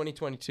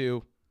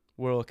 2022,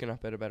 we're looking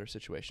up at a better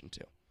situation,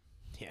 too.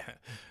 Yeah.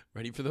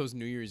 Ready for those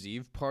New Year's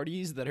Eve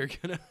parties that are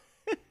going to...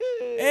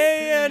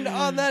 And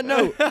on that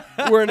note,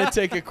 we're going to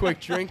take a quick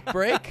drink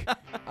break.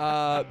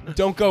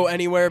 Don't go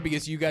anywhere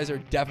because you guys are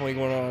definitely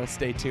going to want to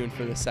stay tuned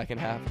for the second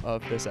half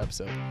of this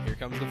episode. Here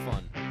comes the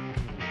fun.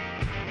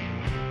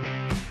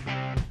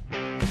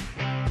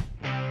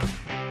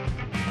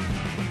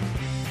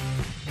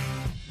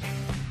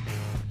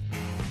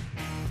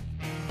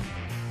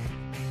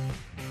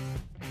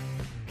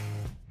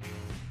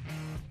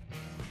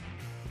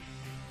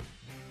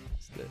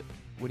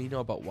 What do you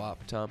know about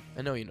WAP, Tom?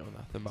 I know you know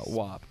nothing about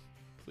WAP.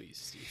 Please,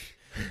 Steve.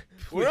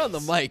 We're on the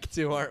mic,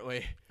 too, aren't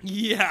we?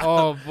 Yeah.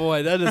 Oh,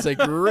 boy, that is a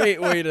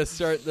great way to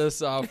start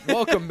this off.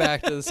 Welcome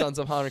back to the Sons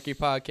of Honarchy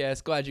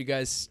podcast. Glad you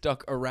guys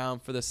stuck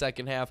around for the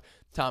second half.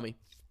 Tommy,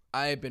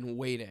 I have been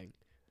waiting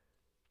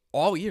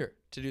all year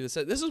to do this.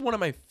 This is one of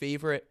my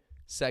favorite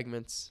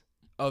segments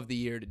of the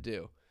year to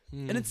do.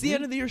 And it's the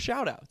end of the year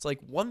shout out. It's like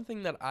one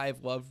thing that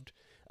I've loved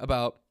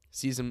about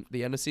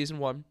the end of season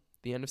 1,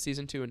 the end of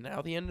season 2, and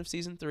now the end of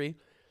season 3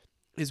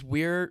 is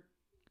we're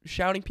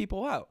shouting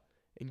people out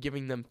and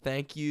giving them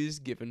thank yous,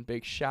 giving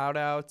big shout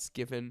outs,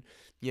 giving,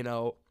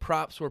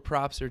 props where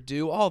props are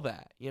due, all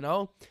that,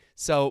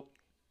 So,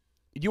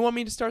 do you want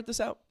me to start this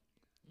out?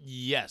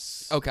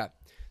 Yes. Okay.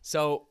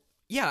 So,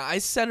 yeah, I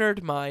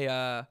centered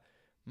my,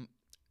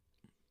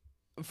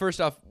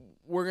 first off,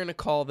 we're going to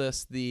call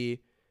this the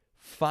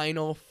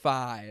final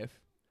 5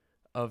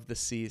 of the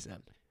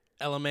season.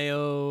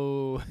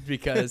 LMAO.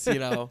 Because,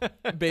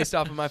 based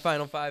off of my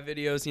final 5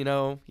 videos,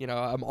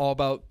 I'm all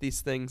about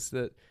these things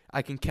that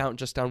I can count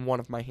just on one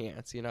of my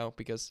hands,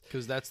 because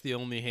that's the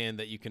only hand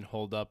that you can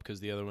hold up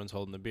because the other one's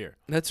holding the beer.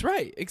 That's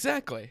right.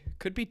 Exactly.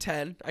 Could be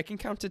 10. I can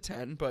count to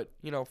 10, but,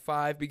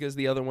 5 because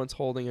the other one's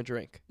holding a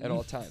drink at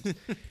all times.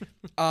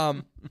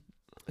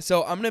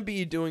 So I'm going to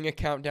be doing a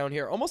countdown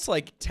here, almost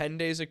like 10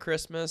 days of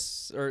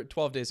Christmas or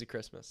 12 days of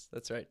Christmas.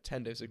 That's right.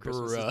 10 days of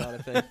Christmas is not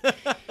a thing.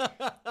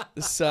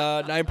 This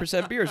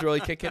 9% beer is really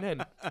kicking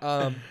in.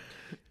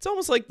 It's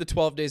almost like the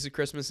 12 days of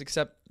Christmas,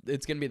 except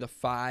it's going to be the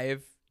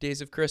 5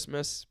 days of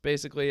Christmas.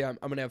 Basically, I'm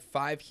going to have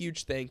 5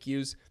 huge thank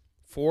yous,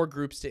 4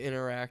 groups to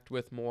interact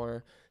with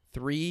more,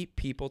 3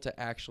 people to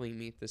actually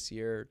meet this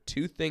year,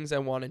 2 things I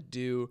want to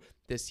do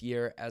this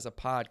year as a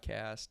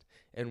podcast,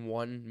 and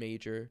 1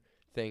 major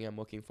thing I'm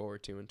looking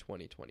forward to in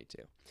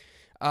 2022.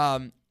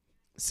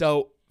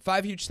 So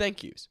 5 huge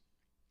thank yous.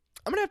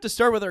 I'm going to have to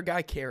start with our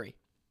guy, Carrie.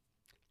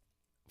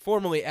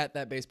 Formerly at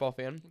That Baseball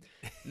Fan.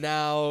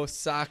 Now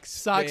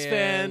Sox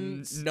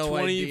fan. No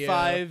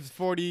 25, idea.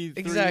 43,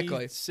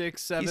 exactly.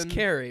 6, 7. He's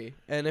Carrie.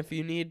 And if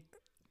you need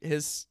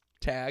his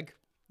tag,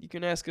 you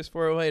can ask us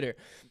for it later.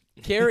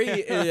 Carrie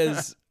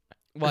is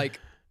like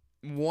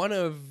one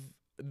of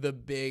the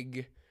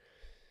big...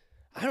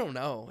 I don't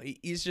know.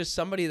 He's just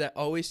somebody that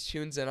always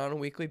tunes in on a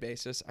weekly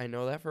basis. I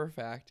know that for a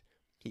fact.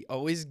 He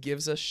always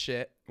gives us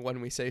shit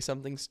when we say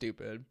something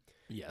stupid.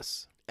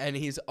 Yes. And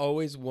he's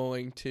always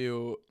willing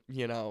to,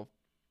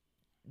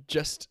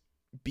 just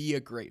be a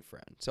great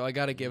friend. So I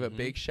got to give a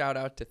big shout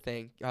out to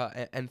thank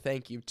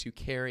you to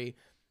Carrie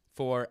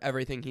for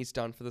everything he's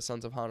done for the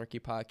Sons of Honarchy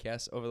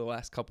podcast over the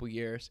last couple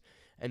years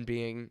and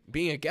being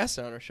a guest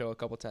on our show a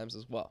couple times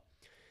as well.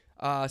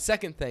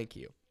 Second thank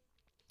you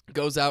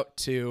goes out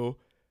to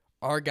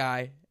our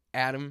guy,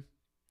 Adam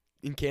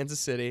in Kansas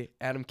City,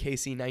 Adam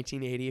Casey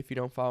 1980. If you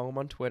don't follow him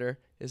on Twitter,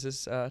 is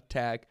his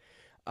tag.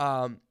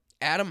 Adam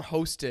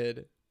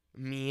hosted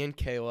me and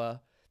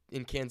Kayla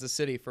in Kansas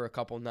City for a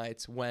couple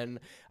nights when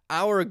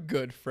our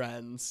good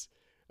friends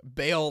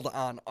bailed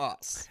on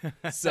us.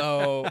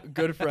 So,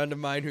 good friend of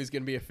mine who's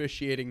going to be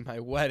officiating my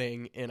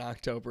wedding in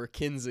October,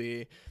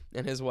 Kinsey,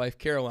 and his wife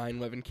Caroline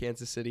live in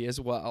Kansas City as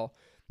well.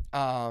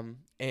 And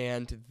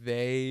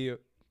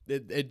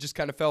it just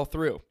kind of fell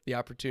through, the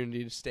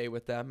opportunity to stay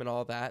with them and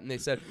all that. And they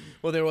said,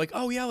 they were like,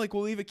 oh, yeah, like,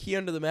 we'll leave a key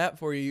under the mat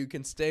for you. You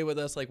can stay with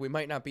us. Like, we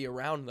might not be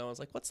around, though. I was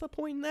like, what's the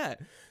point in that?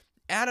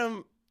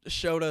 Adam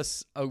showed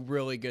us a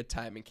really good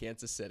time in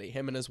Kansas City,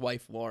 him and his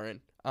wife, Lauren.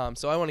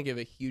 So I want to give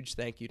a huge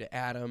thank you to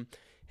Adam,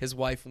 his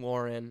wife,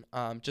 Lauren,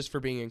 just for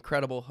being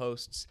incredible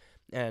hosts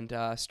and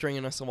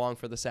stringing us along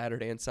for the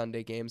Saturday and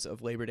Sunday games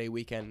of Labor Day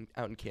weekend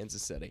out in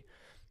Kansas City.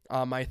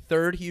 My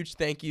third huge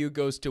thank you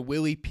goes to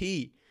Willie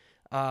P.,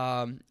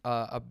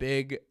 a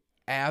big,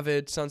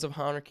 avid Sons of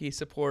Honarchy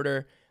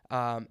supporter,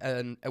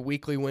 and a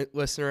weekly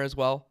listener as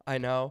well, I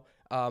know,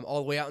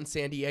 all the way out in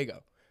San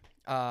Diego.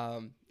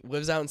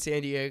 Lives out in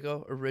San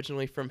Diego,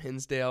 originally from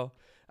Hinsdale.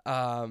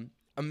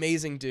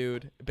 Amazing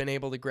dude. Been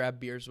able to grab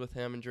beers with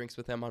him and drinks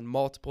with him on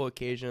multiple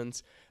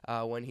occasions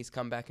when he's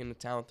come back into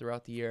town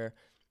throughout the year.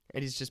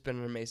 And he's just been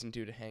an amazing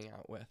dude to hang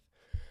out with.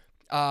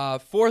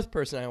 Fourth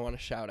person I want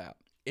to shout out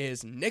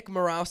is Nick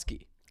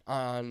Morawski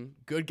on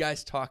Good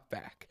Guys Talk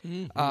Back.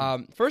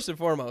 First and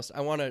foremost, I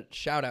want to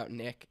shout out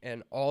Nick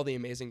and all the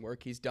amazing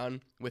work he's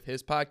done with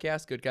his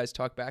podcast, Good Guys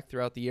Talk Back,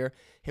 throughout the year.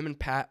 Him and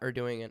Pat are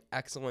doing an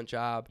excellent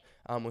job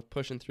with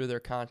pushing through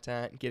their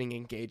content, getting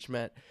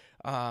engagement.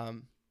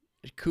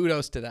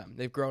 Kudos to them.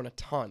 They've grown a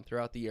ton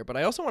throughout the year. But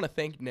I also want to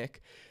thank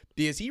Nick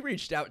because he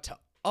reached out to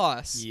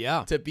us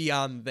to be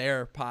on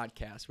their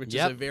podcast, which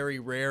is a very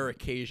rare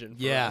occasion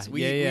for us.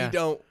 We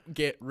don't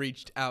get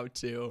reached out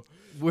to.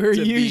 We're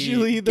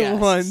usually the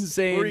ones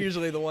saying, we're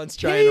usually the ones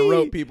trying to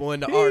rope people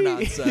into our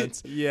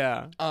nonsense.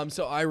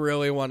 So I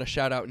really want to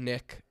shout out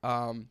Nick.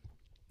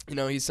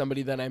 He's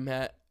somebody that I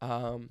met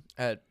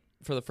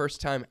for the first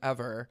time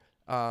ever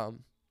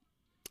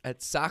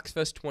at Sox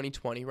Fest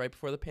 2020, right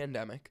before the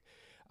pandemic.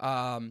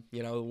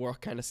 The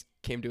world kind of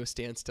came to a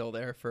standstill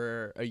there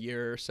for a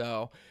year or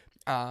so.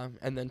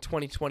 And then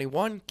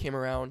 2021 came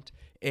around,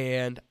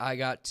 and I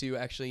got to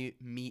actually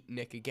meet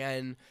Nick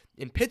again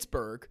in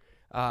Pittsburgh.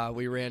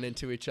 We ran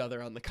into each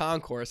other on the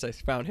concourse. I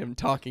found him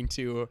talking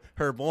to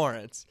Herb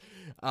Lawrence,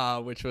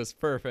 which was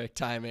perfect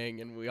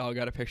timing, and we all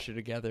got a picture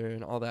together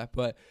and all that.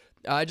 But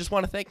I just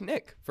want to thank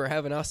Nick for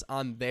having us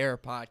on their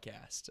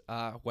podcast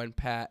when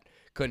Pat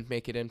couldn't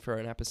make it in for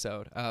an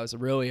episode. It was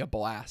really a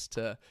blast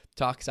to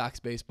talk Sox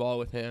baseball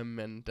with him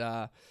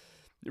and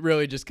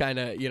really just kind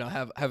of,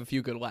 have a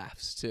few good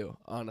laughs too,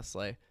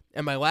 honestly.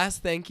 And my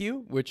last thank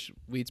you, which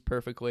leads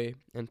perfectly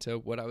into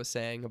what I was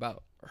saying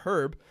about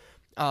Herb,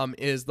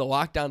 is the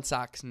Locked On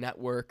Sox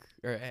network,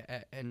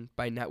 and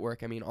by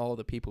network I mean all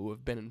the people who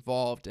have been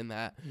involved in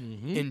that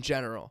in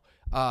general.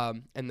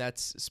 And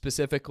that's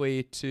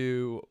specifically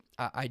to,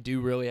 I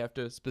do really have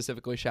to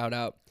specifically shout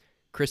out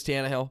Chris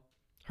Tannehill,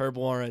 Herb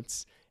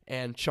Lawrence,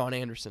 and Sean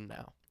Anderson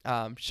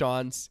now.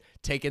 Sean's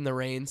taking the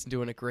reins and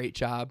doing a great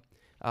job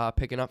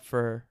picking up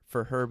for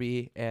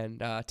Herbie and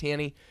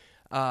Tanny.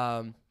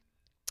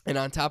 And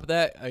on top of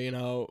that,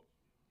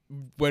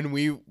 when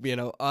we,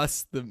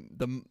 us,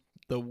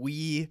 the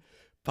we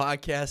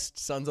podcast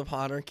Sons of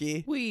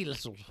Honarchy, we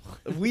little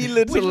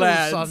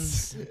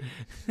lads,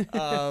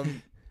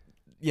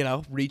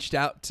 reached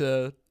out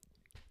to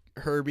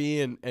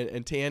Herbie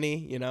and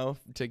Tanny,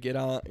 to get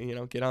on,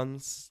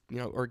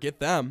 or get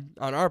them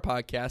on our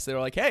podcast. They were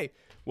like, hey,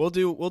 we'll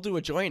do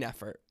a joint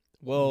effort.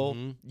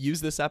 We'll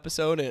use this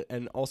episode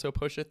and also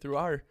push it through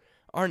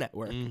our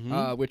network,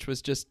 which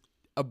was just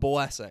a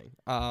blessing.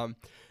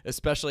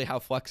 Especially how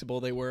flexible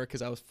they were,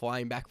 because I was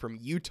flying back from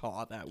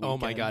Utah that weekend. Oh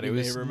my God, it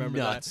was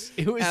nuts.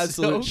 That. It was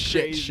absolute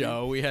shit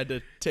show. We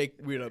had to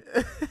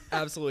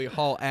absolutely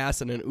haul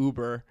ass in an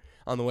Uber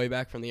on the way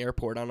back from the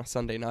airport on a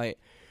Sunday night.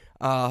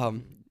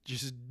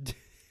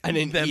 I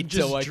didn't them eat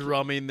just till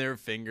drumming their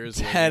fingers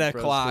 10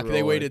 o'clock.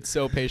 They waited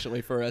so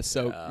patiently for us.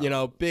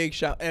 So, big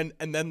shout. And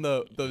then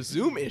the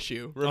Zoom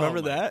issue.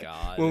 Remember that?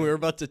 God. When we were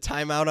about to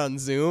time out on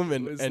Zoom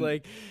and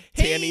like,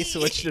 Tanny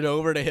switched it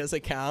over to his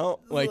account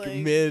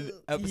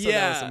mid-episode.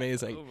 That was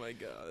amazing. Oh, my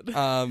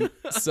God.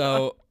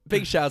 So,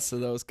 big shouts to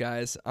those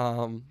guys.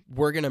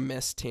 We're going to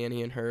miss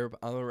Tanny and Herb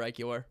on the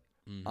regular.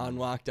 On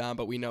Locked On,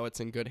 but we know it's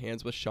in good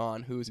hands with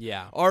Sean, who's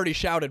already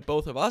shouted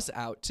both of us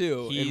out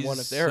too in one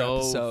of their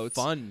episodes.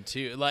 Fun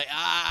too,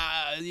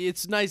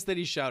 it's nice that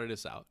he shouted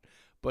us out,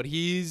 but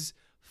he's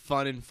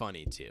fun and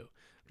funny too.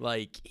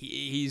 Like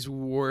he's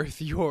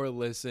worth your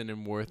listen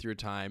and worth your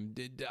time.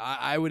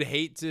 I would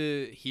hate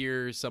to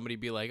hear somebody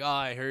be like, "Oh,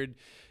 I heard,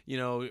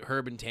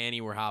 Herb and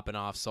Tanny were hopping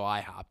off, so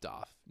I hopped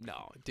off."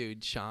 No,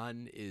 dude,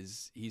 Sean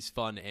he's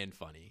fun and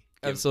funny.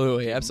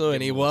 Absolutely.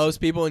 And he loves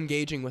people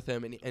engaging with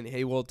him, and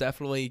he will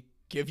definitely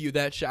give you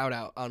that shout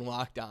out on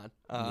Locked On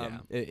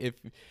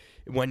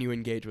when you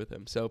engage with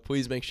him. So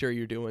please make sure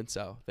you're doing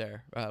so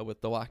there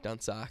with the Locked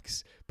On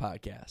Sox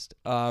podcast.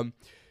 On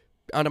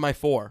to my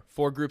four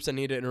groups I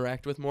need to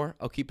interact with more.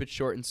 I'll keep it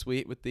short and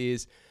sweet with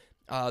these.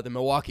 The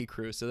Milwaukee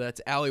crew. So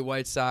that's Allie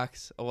White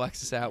Sox,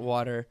 Alexis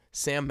Atwater,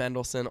 Sam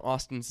Mendelson,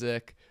 Austin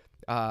Zick,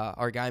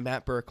 our guy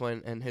Matt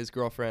Berkland, and his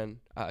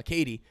girlfriend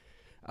Katie.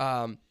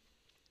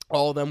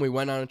 All of them, we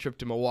went on a trip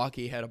to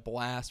Milwaukee, had a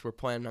blast. We're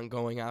planning on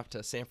going out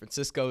to San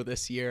Francisco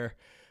this year.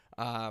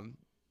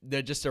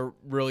 They're just a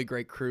really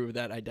great crew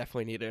that I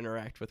definitely need to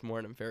interact with more,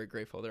 and I'm very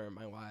grateful they're in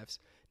my lives.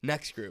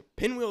 Next group,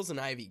 Pinwheels and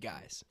Ivy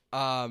guys.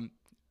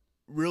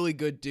 Really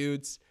good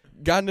dudes.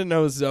 Gotten to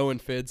know Zoe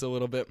and Fids a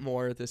little bit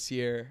more this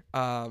year,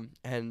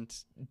 and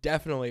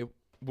definitely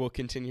will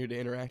continue to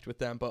interact with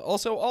them. But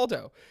also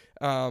Aldo.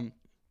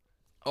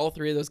 All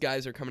three of those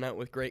guys are coming out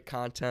with great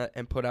content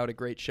and put out a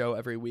great show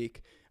every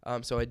week.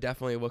 So I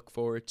definitely look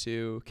forward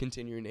to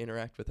continuing to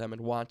interact with them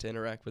and want to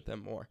interact with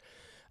them more.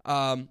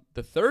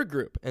 The third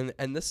group,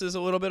 and this is a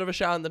little bit of a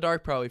shot in the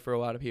dark probably for a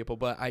lot of people,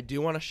 but I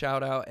do want to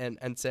shout out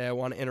and say I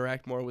want to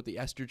interact more with the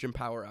Estrogen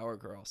Power Hour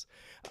girls.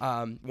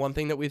 One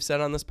thing that we've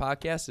said on this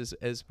podcast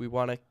is we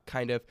want to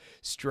kind of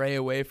stray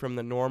away from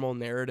the normal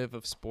narrative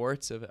of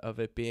sports, of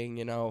it being,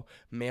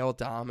 male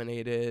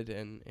dominated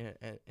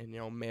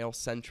and male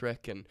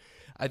centric. And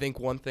I think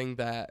one thing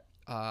that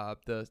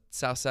the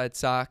Southside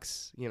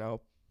Sox,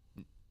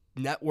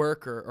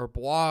 network or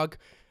blog,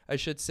 I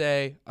should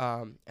say,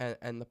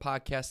 and the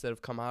podcasts that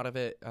have come out of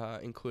it,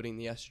 including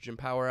the Estrogen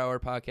Power Hour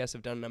podcast,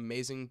 have done an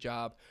amazing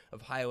job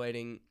of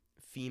highlighting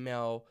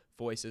female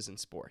voices in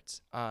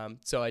sports.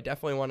 So I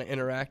definitely want to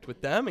interact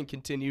with them and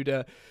continue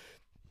to,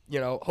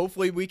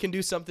 hopefully we can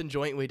do something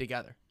jointly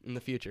together in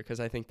the future,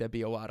 because I think that'd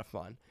be a lot of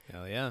fun.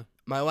 Hell yeah.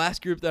 My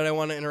last group that I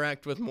want to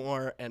interact with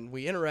more, and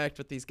we interact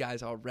with these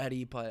guys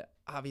already, but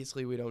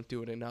obviously we don't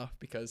do it enough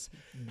because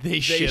They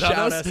shout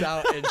on us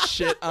out and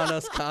shit on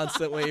us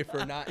constantly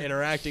for not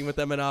interacting with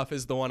them enough,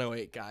 is the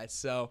 108 guys.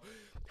 So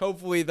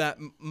hopefully that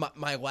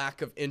my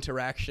lack of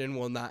interaction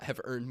will not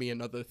have earned me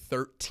another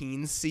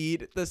 13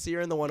 seed this year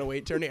in the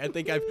 108 tourney. I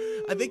think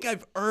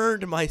I've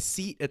earned my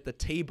seat at the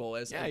table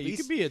as Yeah, at you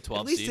least, could be a 12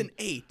 at least seed. an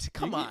 8.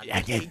 Come on,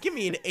 hey, give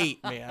me an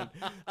 8, man.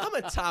 I'm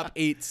a top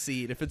 8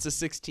 seed if it's a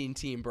 16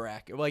 team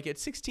bracket. Like at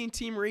 16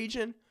 team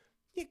region.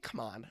 Yeah, come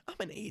on. I'm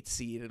an 8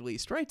 seed at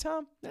least, right,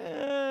 Tom? All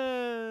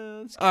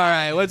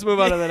right, let's move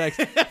on to the next.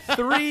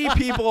 Three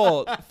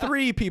people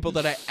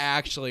that I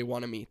actually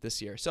want to meet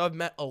this year. So I've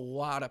met a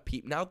lot of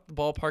people. Now the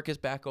ballpark is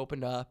back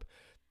opened up,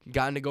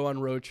 gotten to go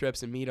on road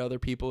trips and meet other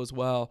people as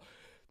well.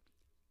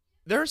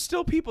 There are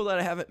still people that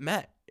I haven't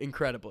met,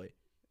 incredibly,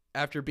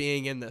 after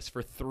being in this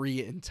for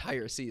 3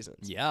 entire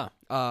seasons. Yeah.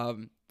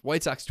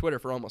 White Sox Twitter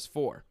for almost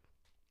 4.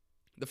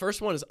 The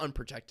first one is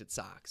Unprotected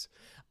Sox.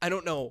 I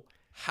don't know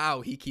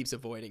how he keeps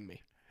avoiding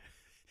me.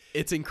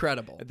 It's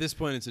incredible. At this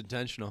point, it's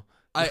intentional.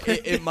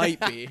 It might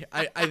be.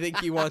 I think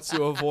he wants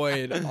to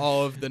avoid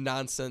all of the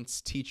nonsense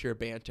teacher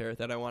banter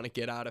that I want to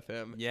get out of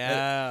him.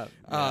 Yeah.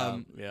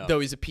 Though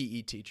he's a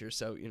PE teacher,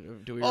 so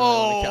do we really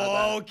want to count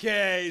that?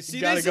 Okay. See,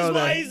 Gotta this go is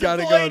why there. he's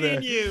Gotta go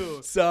avoiding there.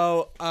 you.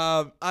 So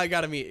I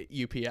got to meet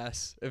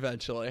UPS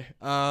eventually.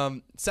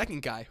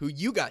 Second guy who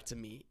you got to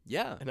meet.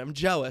 Yeah. And I'm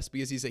jealous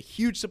because he's a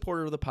huge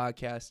supporter of the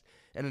podcast.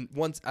 And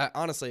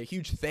honestly, a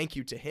huge thank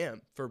you to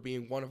him for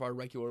being one of our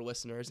regular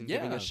listeners and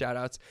giving us shout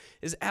outs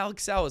is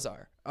Alex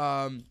Salazar.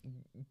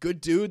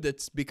 Good dude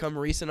that's become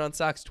recent on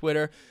Sox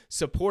Twitter,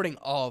 supporting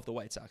all of the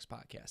White Sox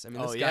podcasts. I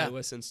mean, this guy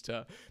listens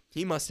to,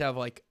 he must have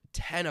like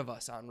 10 of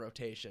us on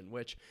rotation,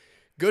 which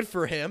good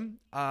for him.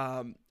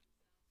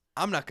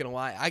 I'm not going to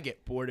lie. I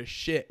get bored as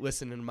shit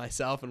listening to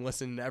myself and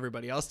listening to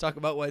everybody else talk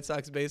about White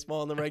Sox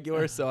baseball in the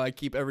regular. So I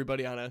keep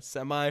everybody on a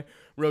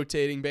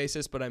semi-rotating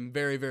basis. But I'm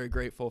very, very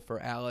grateful for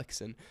Alex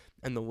and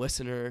the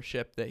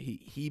listenership that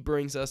he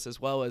brings us,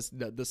 as well as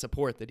the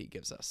support that he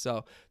gives us.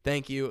 So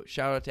thank you.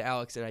 Shout out to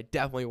Alex. And I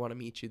definitely want to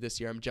meet you this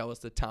year. I'm jealous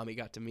that Tommy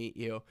got to meet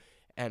you,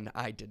 and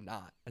I did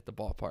not at the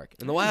ballpark.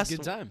 And the last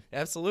good time.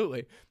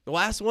 Absolutely. The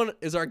last one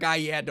is our guy,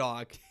 Yeah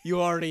Dog.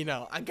 You already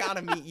know. I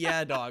gotta meet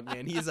Yeah Dog,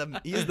 man. He's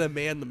the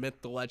man, the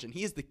myth, the legend.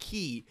 He is the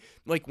key.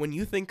 Like when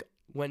you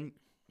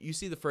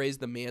see the phrase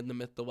the man, the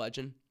myth, the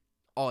legend,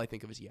 all I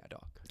think of is Yeah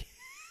Dog.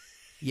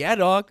 Yeah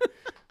Dog.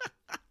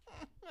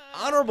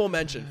 Honorable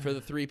mention for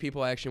the 3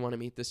 people I actually want to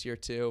meet this year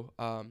too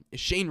is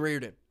Shane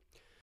Reardon.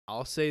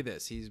 I'll say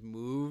this. He's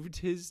moved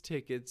his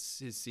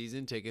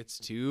season tickets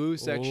to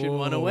Section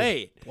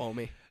 108. Blow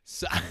me.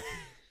 So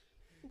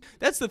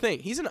That's the thing.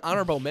 He's an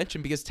honorable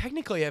mention because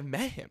technically I've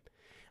met him.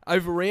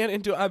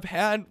 I've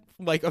had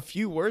like a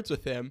few words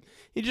with him.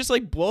 He just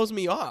like blows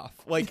me off.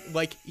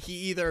 Like he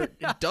either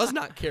does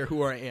not care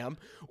who I am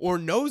or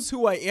knows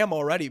who I am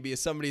already because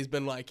somebody's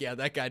been like, yeah,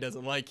 that guy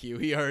doesn't like you.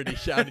 He already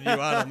shouted you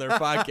out on their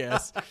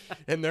podcast.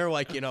 And they're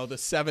like, the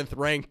 7th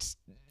ranked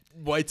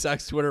White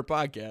Sox Twitter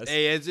podcast.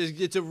 Hey,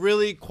 it's a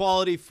really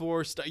quality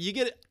 4-star. You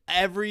get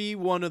every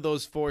one of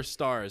those 4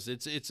 stars.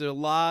 It's a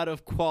lot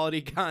of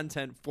quality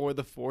content for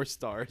the 4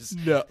 stars.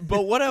 No,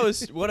 but what I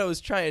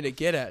was trying to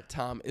get at,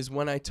 Tom, is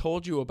when I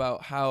told you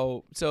about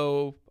how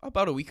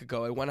about a week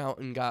ago I went out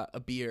and got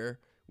a beer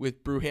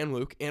with Brewhand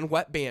Luke and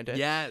Wet Bandit.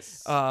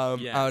 Yes.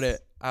 Out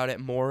at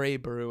Moray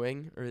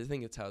Brewing, or I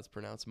think it's how it's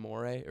pronounced,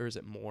 Moray, or is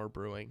it More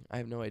Brewing? I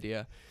have no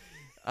idea.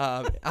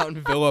 Out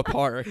in Villa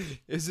Park.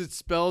 Is it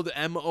spelled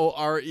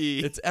More?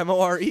 It's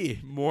More.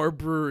 More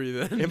brewery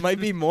then. It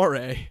might be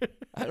Moray.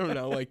 I don't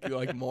know,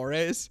 like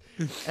Morays.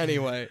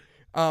 Anyway,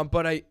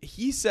 but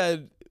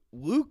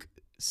Luke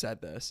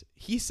said this.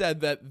 He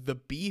said that the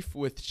beef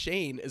with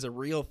Shane is a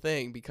real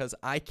thing because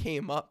I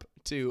came up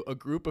to a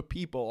group of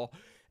people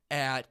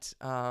at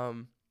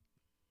the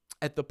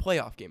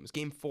playoff game. It was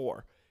game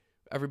 4.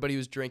 Everybody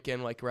was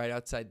drinking like right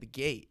outside the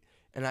gate.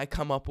 And I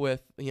come up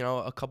with,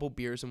 a couple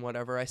beers and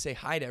whatever. I say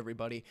hi to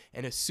everybody.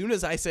 And as soon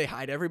as I say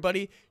hi to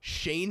everybody,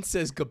 Shane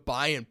says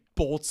goodbye and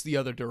bolts the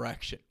other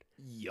direction.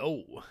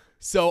 Yo.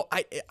 So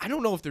I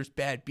don't know if there's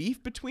bad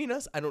beef between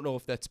us. I don't know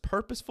if that's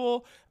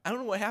purposeful. I don't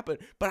know what happened,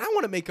 but I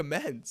want to make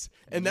amends,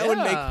 and that would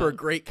make Yeah. for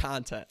great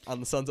content on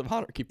the Sons of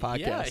Anarchy podcast.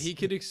 Yeah, he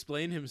could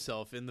explain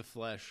himself in the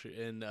flesh,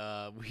 and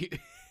we.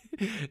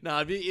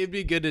 No, it'd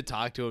be good to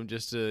talk to him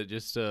just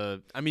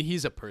to. I mean,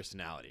 he's a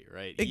personality,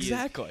 right?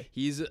 Exactly.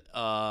 He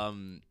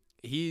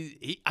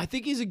I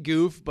think he's a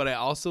goof, but I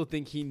also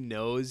think he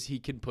knows he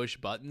can push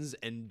buttons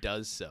and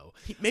does so.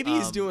 Maybe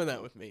he's doing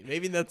that with me.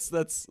 Maybe that's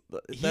what's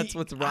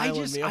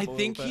riling me up. I a little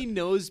think bit. he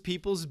knows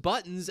people's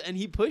buttons and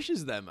he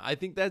pushes them. I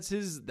think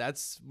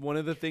that's one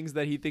of the things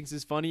that he thinks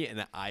is funny,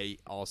 and I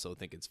also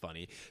think it's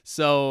funny.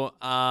 So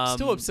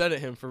Still upset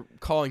at him for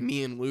calling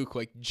me and Luke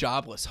like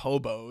jobless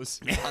hobos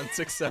on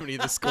 670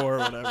 The Score or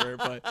whatever.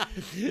 But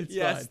it's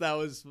yes,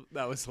 fine.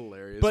 that was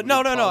hilarious. But when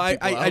no. he called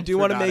people I out do for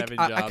want to not make. having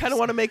I jobs. kind of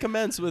want to make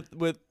amends with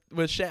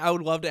Shane. I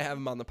would love to have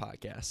him on the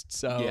podcast.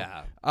 So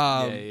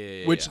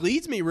Yeah. Which Yeah.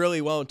 leads me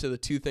really well into the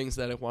two things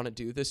that I want to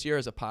do this year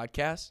as a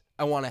podcast.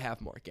 I want to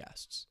have more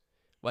guests.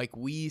 Like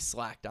we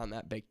slacked on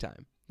that big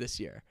time this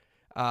year.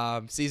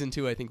 Season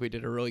 2, I think we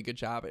did a really good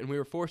job, and we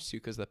were forced to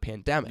because of the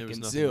pandemic There was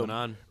and nothing Zoom, going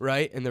on.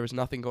 right? And there was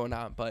nothing going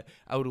on. But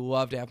I would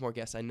love to have more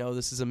guests. I know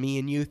this is a me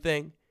and you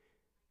thing,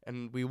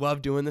 and we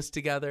love doing this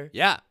together.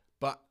 Yeah.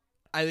 But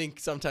I think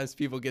sometimes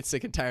people get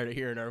sick and tired of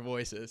hearing our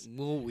voices.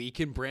 Well, we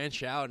can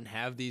branch out and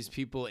have these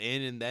people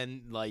in, and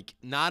then like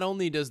not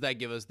only does that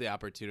give us the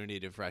opportunity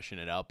to freshen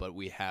it up, but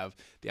we have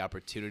the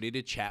opportunity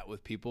to chat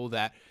with people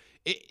that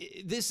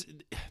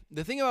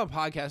the thing about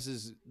podcasts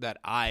is that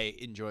I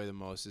enjoy the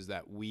most is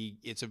that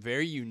it's a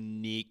very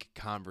unique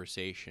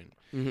conversation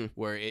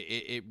where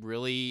it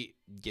really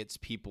gets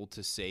people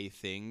to say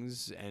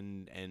things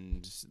and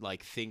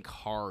like think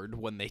hard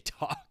when they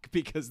talk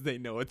because they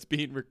know it's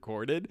being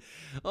recorded.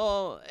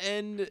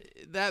 And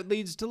that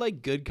leads to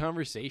like good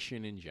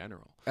conversation in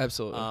general.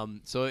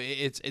 Absolutely. So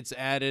it's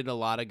added a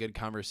lot of good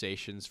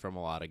conversations from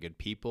a lot of good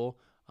people.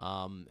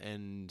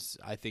 And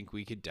I think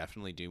we could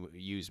definitely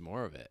use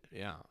more of it.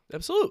 Yeah.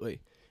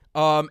 Absolutely.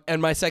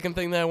 And my second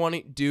thing that I want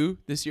to do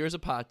this year as a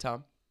pod,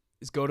 Tom,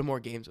 is go to more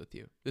games with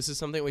you. This is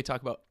something we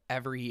talk about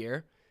every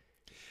year.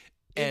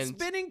 It's And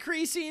been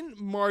increasing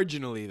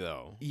marginally,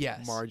 though.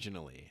 Yes.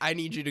 Marginally. I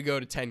need you to go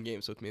to 10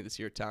 games with me this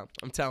year, Tom.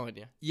 I'm telling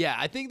you. Yeah,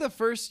 I think the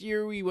first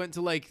year we went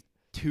to like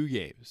 2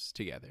 games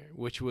together,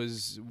 which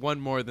was one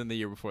more than the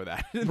year before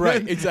that.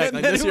 Right, exactly.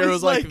 And then This it year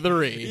was like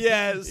 3.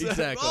 Yes.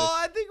 Exactly. Oh,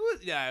 I think it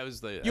was, it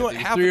was the, You want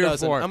half a 3 or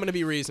dozen. 4. I'm going to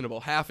be reasonable.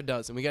 Half a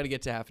dozen. We got to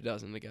get to half a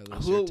dozen together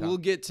this year, Tom. We'll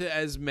get to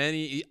as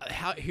many.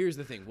 Here's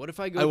the thing. What if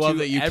I go I love to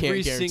that you can't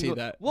every guarantee single,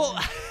 that. Well,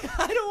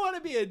 I don't want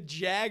to be a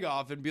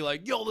jag-off and be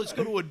like, yo, let's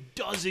go to a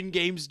dozen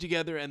games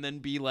together and then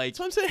be like.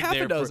 So I'm saying half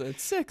there a dozen.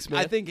 It's 6, man.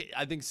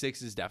 I think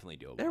 6 is definitely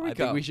doable. There we I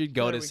go. think we should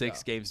go There to we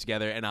 6 go. games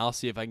together, and I'll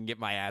see if I can get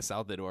my ass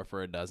out the door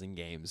for a dozen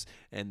games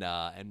and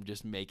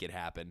just make it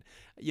happen.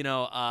 You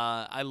know,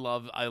 I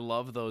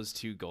love those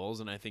 2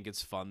 goals, and I think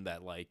it's fun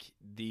that like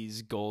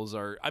these goals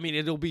are. I mean,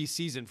 it'll be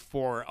season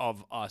 4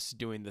 of us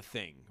doing the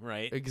thing,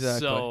 right?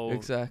 Exactly. So,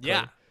 Exactly.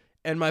 Yeah.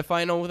 And my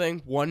final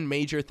thing, one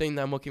major thing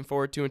that I'm looking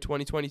forward to in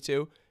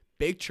 2022,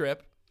 big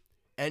trip,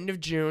 end of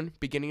June,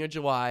 beginning of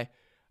July.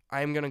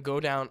 I'm going to go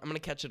down. I'm going to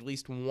catch at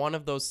least one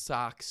of those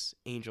Sox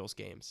Angels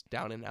games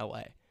down in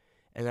LA.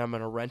 And then I'm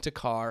going to rent a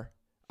car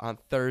on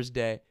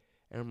Thursday,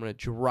 and I'm going to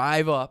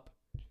drive up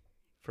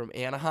from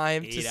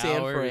Anaheim to 8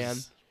 San hours. Fran,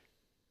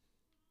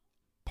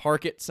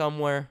 park it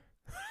somewhere.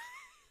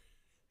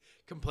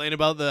 Complain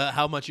about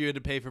how much you had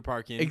to pay for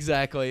parking.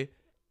 Exactly.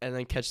 And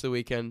then catch the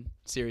weekend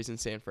series in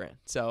San Fran.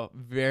 So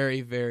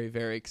very, very,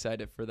 very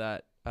excited for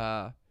that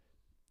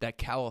that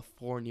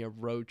California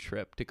road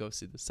trip to go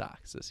see the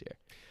Sox this year.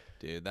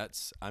 Dude,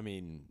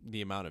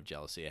 the amount of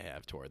jealousy I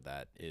have toward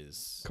that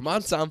is. Come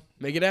on, Sam.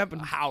 Make it happen.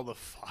 How the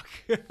fuck?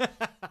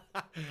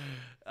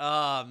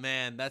 Oh,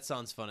 man, that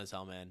sounds fun as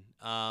hell, man.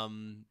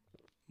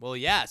 Well,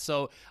 yeah.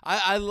 So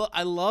I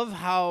love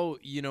how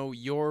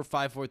your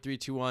 5, 4, 3,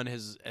 2, 1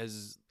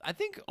 has I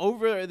think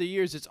over the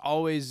years it's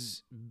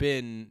always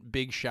been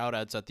big shout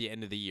outs at the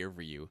end of the year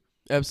for you.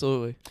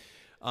 Absolutely.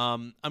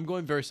 I'm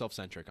going very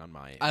self-centric on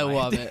my. I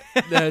love it.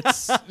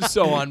 That's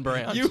so on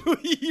brand.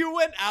 You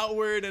went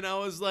outward, and I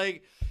was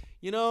like,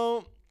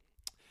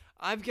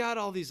 I've got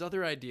all these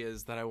other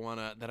ideas that I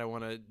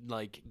wanna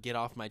like get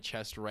off my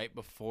chest right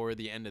before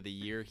the end of the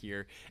year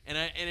here, and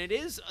it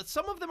is,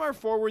 some of them are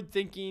forward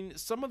thinking,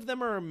 some of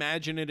them are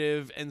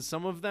imaginative, and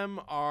some of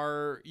them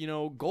are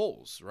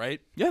goals,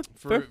 right? Yeah,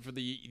 for fair.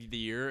 the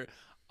year,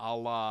 a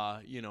la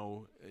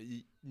New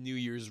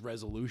Year's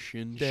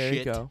resolution. There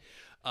shit. you go.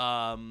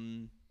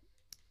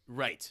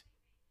 Right.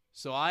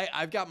 So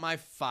I've got my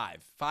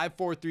 5,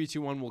 4, 3,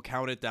 2, 1. We'll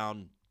count it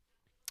down.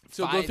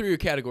 So go 5 through your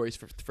categories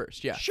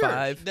first. Yeah. Sure.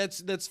 5.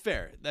 That's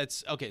fair.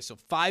 That's okay. So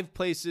 5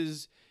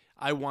 places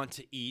I want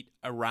to eat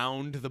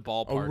around the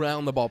ballpark.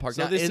 Around the ballpark,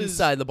 So not this is-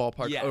 inside the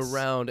ballpark. yes.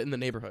 Around in the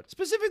neighborhood.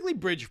 Specifically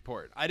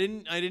Bridgeport. I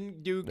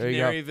didn't do There you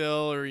go.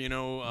 Canaryville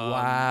or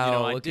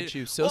Wow, I look did, at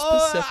you, so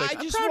Oh, specific. I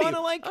I'm just proud of want to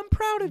you. like I'm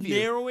proud of you.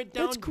 narrow it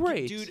down. That's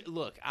great. Dude.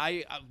 Look,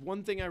 I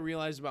one thing I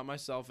realized about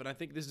myself, and I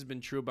think this has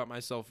been true about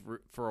myself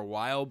for a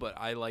while, but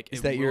I like Is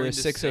am that you're willing a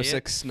to say it.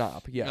 606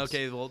 snob? Yes.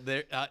 Okay, well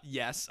there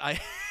yes, I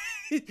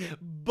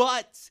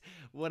but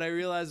what I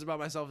realized about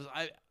myself is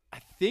I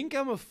think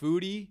I'm a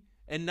foodie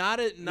and not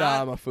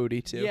Nah, I'm a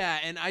foodie too. yeah,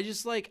 and I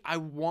just like I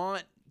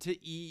want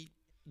to eat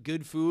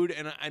good food,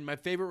 and my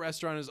favorite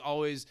restaurant is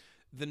always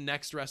the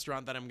next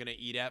restaurant that I'm gonna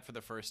eat at for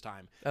the first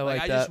time. I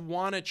like I that. just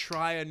want to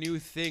try a new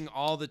thing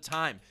all the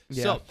time.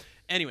 Yeah. So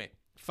anyway,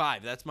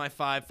 5. That's my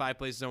 5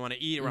 places I want to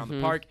eat around Mm-hmm.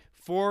 the park.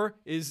 4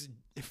 is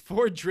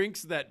 4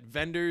 drinks that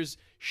vendors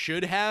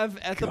should have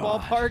at the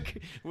God.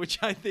 ballpark, which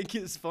I think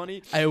is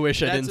funny. I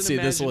wish I That's didn't an see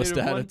this list imaginative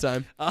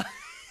ahead one. of time.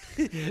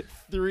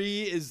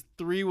 3 is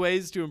 3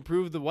 ways to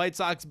improve the White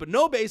Sox, but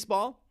no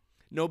baseball.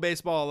 No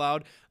baseball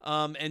allowed.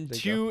 And There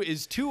you 2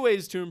 is 2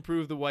 ways to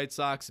improve the White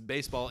Sox.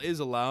 Baseball is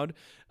allowed.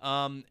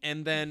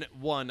 And then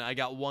 1, I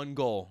got 1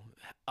 goal.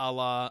 A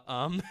la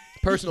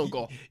Personal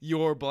goal.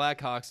 your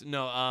Blackhawks.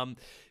 No,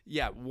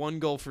 yeah, 1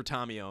 goal for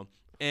Tomio.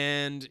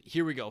 And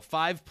here we go.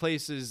 5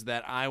 places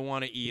that I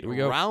want to eat Here we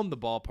go. around the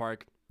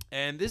ballpark.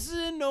 And this is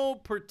in no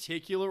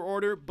particular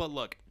order, but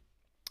look,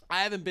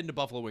 I haven't been to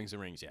Buffalo Wings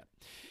and Rings yet.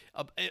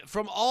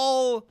 From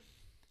all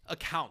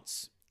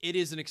accounts, it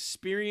is an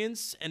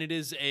experience, and it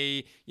is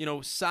a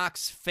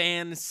Sox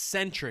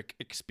fan-centric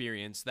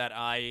experience that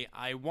I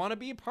want to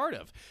be a part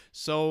of.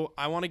 So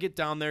I want to get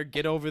down there,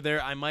 get over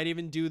there. I might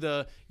even do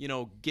the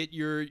get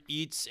your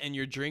eats and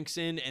your drinks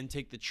in and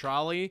take the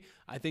trolley.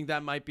 I think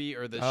that might be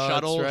or the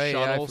shuttle. That's right.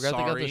 Shuttle. Yeah, I forgot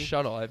they got sorry. the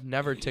shuttle. I've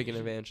never taken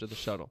advantage of the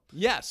shuttle.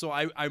 Yeah, so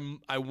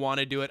I want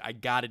to do it. I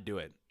got to do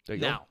it. There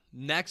you go. Now,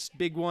 next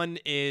big one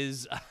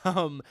is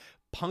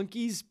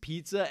Punky's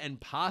Pizza and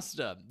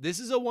Pasta. This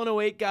is a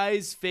 108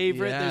 guy's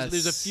favorite.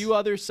 There's a Yes. few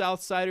other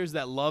Southsiders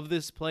that love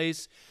this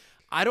place.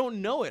 I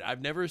don't know it.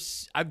 I've never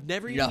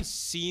Yeah. even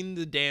seen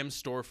the damn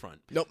storefront.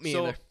 Nope, me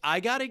so either. I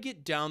gotta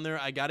get down there.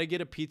 I gotta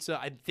get a pizza.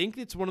 I think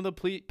it's one of the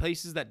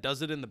places that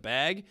does it in the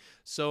bag.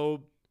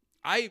 So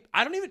I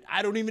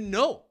don't even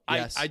know.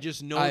 Yes. I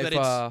just know I've, that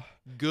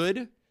it's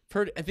good.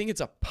 Heard, I think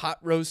it's a pot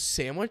roast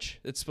sandwich.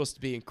 It's supposed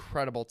to be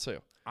incredible too.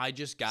 I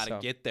just gotta So.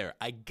 get there.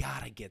 I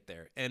gotta get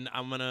there, and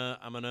I'm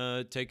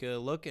gonna take a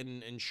look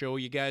and show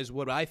you guys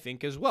what I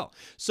think as well.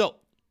 So,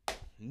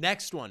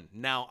 next one.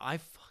 Now, I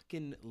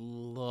fucking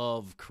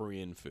love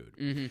Korean food.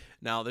 Mm-hmm.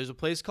 Now, there's a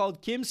place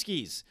called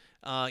Kimski's,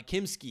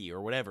 Kimski or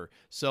whatever.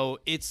 So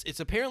it's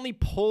apparently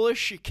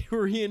Polish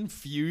Korean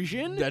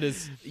fusion. That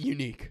is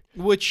unique.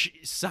 Which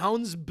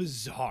sounds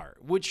bizarre.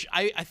 Which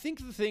I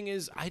think the thing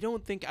is, I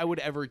don't think I would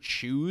ever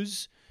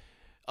choose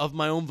of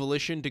my own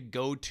volition to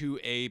go to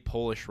a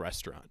Polish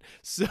restaurant.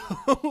 So,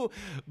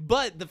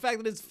 but the fact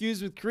that it's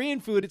fused with Korean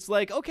food, it's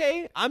like,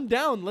 okay, I'm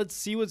down. Let's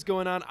see what's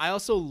going on. I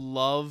also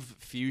love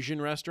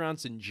fusion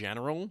restaurants in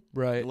general.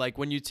 Right. Like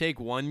when you take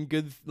one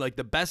good, like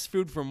the best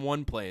food from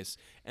one place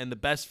and the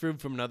best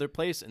food from another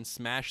place and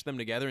smash them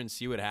together and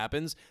see what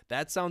happens.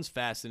 That sounds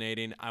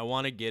fascinating. I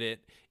want to get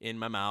it in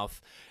my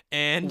mouth.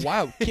 And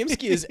Wow,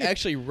 Kimski is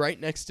actually right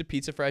next to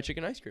Pizza Fried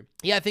Chicken Ice Cream.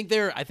 yeah, I think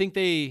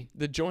they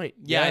The joint.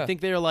 yeah, I think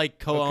they're like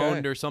co-owned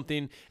Okay. or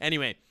something.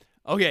 Anyway,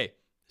 okay,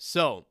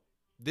 so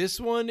this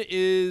one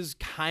is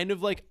kind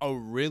of like a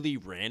really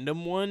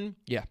random one,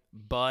 Yeah.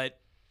 but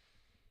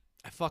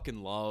I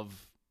fucking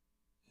love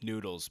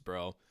noodles,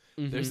 bro.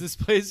 Mm-hmm. There's this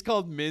place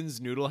called Min's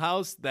Noodle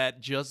House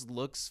that just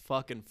looks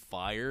fucking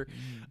fire.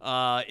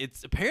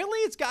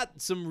 It's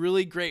got some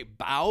really great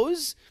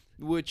baos,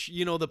 which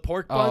the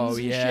pork buns Oh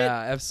and yeah,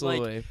 shit.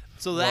 absolutely. Like,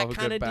 so Love that a good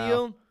kind of bao.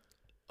 deal.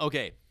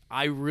 Okay,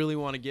 I really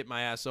want to get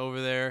my ass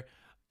over there.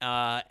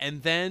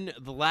 And then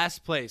the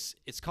last place,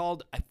 it's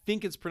called, I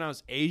think it's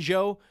pronounced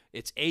Ajo.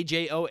 It's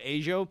AJO,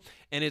 Ajo.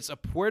 And it's a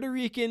Puerto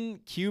Rican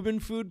Cuban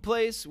food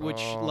place, which,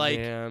 Oh,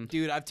 man.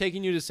 dude, I've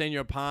taken you to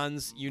Senor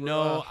Pan's. You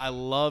know, Ugh. I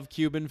love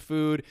Cuban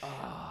food.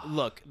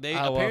 Look, they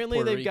I love apparently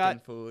Puerto they've Rican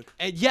got, food.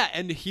 and yeah,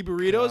 and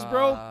burritos,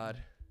 bro. God.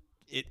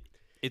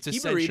 It's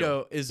essential.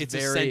 Burrito is it's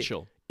very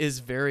essential. is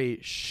very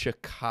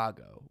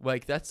Chicago.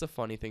 Like that's the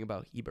funny thing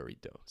about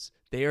burritos.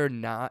 They are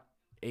not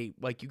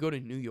like you go to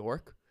New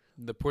York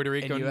The Puerto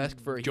Rican and you ask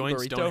for a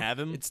joints burrito. don't have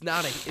them. It's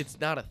not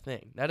a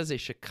thing. That is a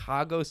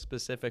Chicago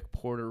specific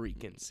Puerto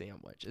Rican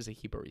sandwich. Is a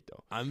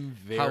burrito. I'm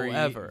very,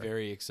 However-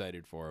 very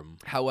excited for them.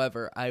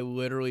 However, I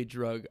literally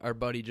drug our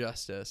buddy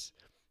Justice.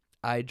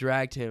 I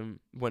dragged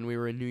him when we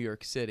were in New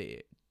York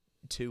City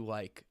to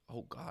like,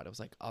 oh God, it was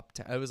like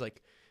uptown. I was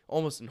like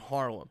almost in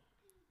Harlem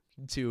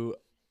to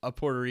a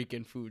Puerto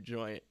Rican food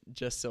joint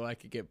just so I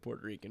could get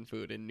Puerto Rican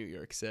food in New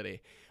York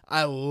City.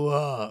 I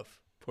love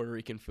Puerto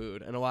Rican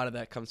food, and a lot of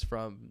that comes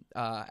from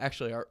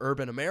actually our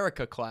Urban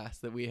America class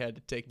that we had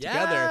to take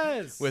together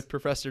Yes! with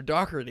Professor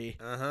Doherty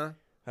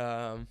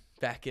Uh-huh.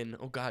 back in,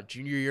 oh God,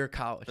 junior year of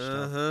college.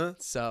 stuff. Uh-huh.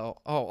 So,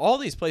 all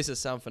these places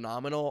sound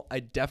phenomenal. I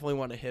definitely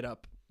want to hit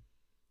up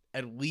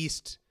at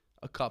least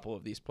a couple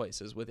of these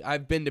places with.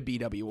 I've been to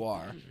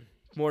BWR.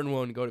 More than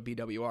willing to go to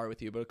BWR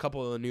with you, but a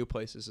couple of the new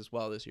places as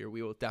well this year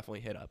we will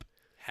definitely hit up.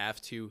 Have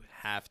to.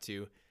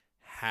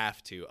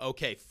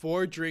 Okay,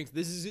 4 drinks.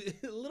 This is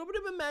a little bit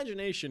of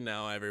imagination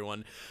now,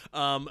 everyone.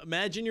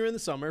 Imagine you're in the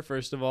summer,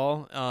 first of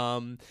all,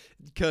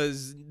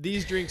 because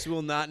these drinks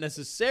will not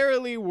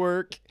necessarily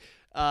work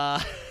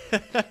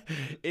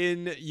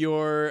in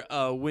your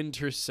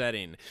winter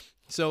setting.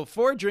 So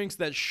 4 drinks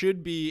that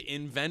should be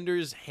in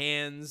vendors'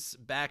 hands,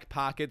 back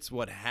pockets,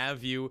 what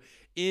have you,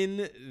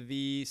 in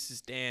the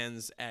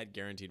stands at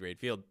Guaranteed Rate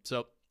Field.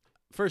 So,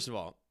 first of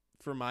all,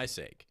 for my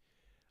sake,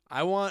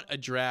 I want a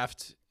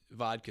draft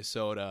vodka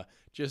soda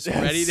just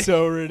ready to.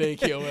 So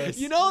ridiculous.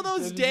 You know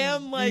those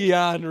damn like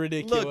beyond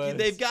ridiculous. Look,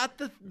 they've got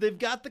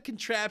the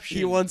contraption.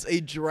 He wants a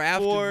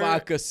draft for-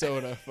 vodka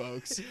soda,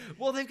 folks.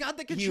 Well, they've got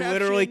the He contraption.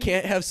 literally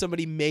can't have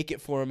somebody make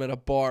it for him at a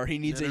bar. He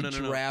needs No. a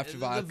draft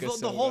vodka the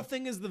soda. whole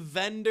thing is the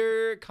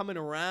vendor coming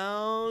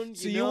around.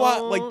 So you you know?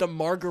 want like the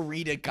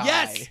margarita guy.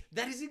 Yes,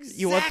 that is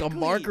exactly. You want the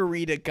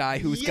margarita guy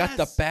who's got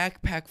the Yes.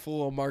 backpack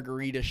full of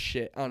margarita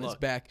shit on his Look.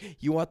 back.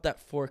 You want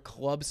that for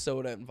club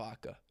soda and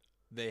vodka.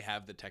 They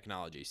have the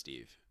technology,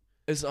 Steve.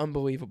 It's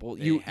unbelievable.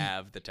 They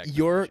have the technology.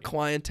 Your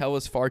clientele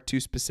is far too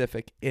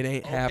specific. It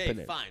ain't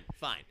happening.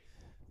 Fine.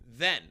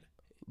 Then,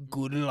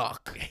 Good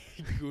luck.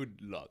 good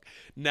luck.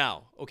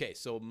 Now, okay,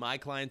 so my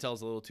clientele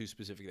is a little too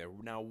specific there.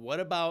 Now, what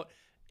about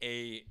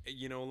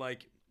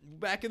like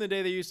back in the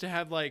day, they used to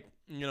have like,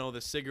 the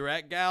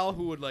cigarette gal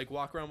who would like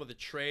walk around with a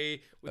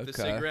tray with the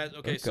Okay, cigarettes.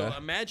 Okay, so okay.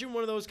 imagine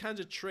one of those kinds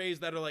of trays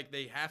that are like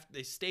they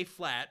stay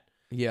flat,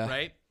 Yeah.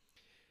 right?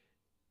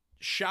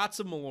 Shots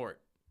of Malort.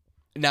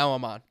 Now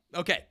I'm on.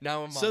 Okay.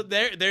 Now I'm So on.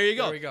 there you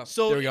go. There we go.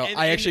 So there we go. and-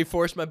 I and- actually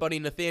forced my buddy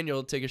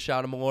Nathaniel to take a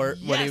shot of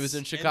Malort when he was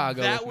in Yes,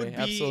 Chicago and that with would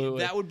me. be, Absolutely.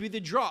 That would be the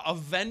draw. A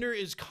vendor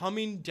is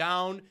coming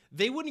down.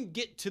 They wouldn't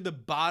get to the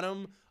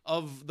bottom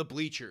of the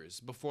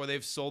bleachers before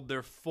they've sold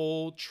their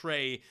full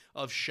tray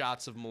of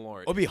shots of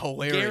Malort. It would be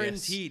hilarious.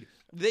 Guaranteed.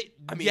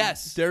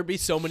 Yes. There'd be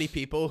so many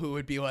people who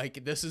would be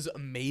like, "This is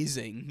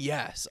amazing.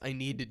 Yes, I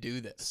need to do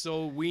this."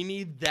 So we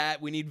need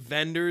that. We need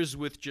vendors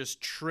with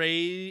just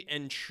trays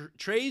and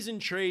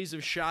trays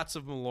of shots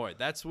of Malort.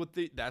 That's what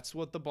the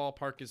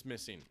ballpark is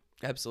missing.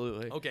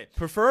 Absolutely. Okay.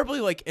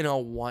 Preferably like in a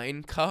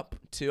wine cup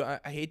too. I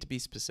hate to be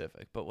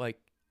specific, but like,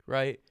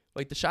 right?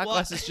 Like the shot Well,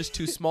 glass is just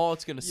too small.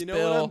 It's gonna You spill.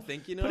 know what I'm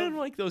thinking Put of? in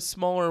like those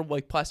smaller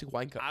like plastic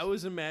wine cups. I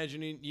was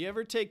imagining. You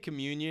ever take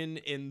communion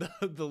in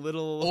the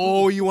little?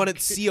 Oh, you want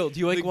it sealed?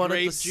 You like the want it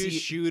grape to juice seal?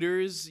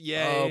 shooters?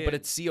 Yeah. Oh, yeah, but yeah.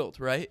 it's sealed,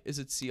 right? Is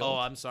it sealed? Oh,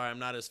 I'm sorry. I'm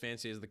not as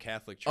fancy as the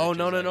Catholic Church. Oh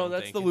no.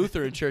 That's the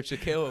Lutheran church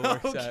that Kayla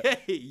works at.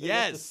 Okay. They get the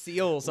Yes.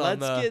 seals on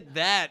Let's the get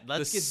that.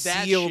 Let's the get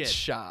that sealed shit.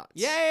 shots.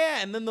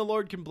 Yeah, and then the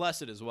Lord can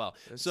bless it as well.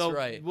 That's so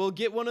right. we'll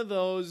get one of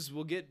those.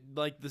 We'll get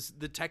like this.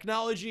 The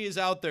technology is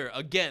out there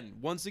again.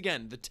 Once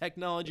again, the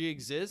technology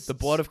exists. The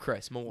blood of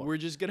Christ. More. We're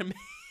just gonna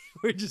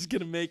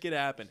make it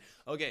happen.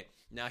 Okay,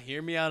 now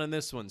hear me out on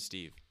this one,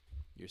 Steve.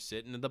 You're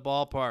sitting at the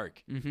ballpark.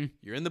 Mm-hmm.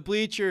 You're in the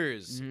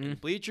bleachers. In the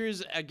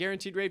bleachers at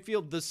Guaranteed Rate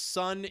Field. The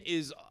sun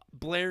is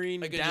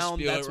blaring I could just down.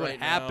 feel That's it what right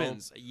now.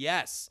 happens.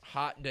 Yes.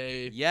 Hot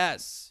day.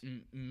 Yes.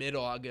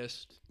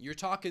 Mid-August. You're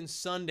talking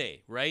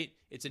Sunday, right?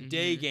 It's a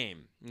day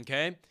game.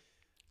 Okay.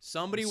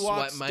 Somebody I'm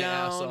walks sweating my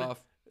down. ass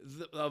off.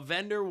 A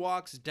vendor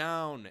walks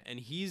down, and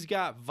he's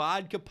got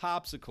vodka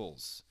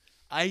popsicles,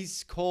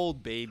 ice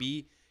cold,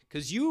 baby.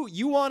 Cause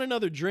you want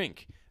another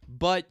drink,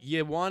 but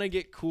you want to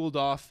get cooled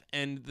off,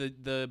 and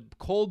the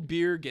cold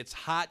beer gets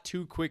hot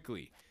too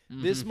quickly.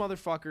 This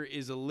motherfucker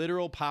is a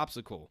literal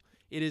popsicle.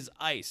 It is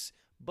ice,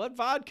 but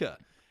vodka.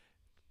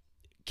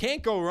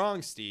 Can't go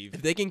wrong, Steve.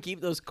 If they can keep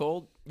those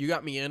cold, you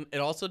got me in. It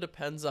also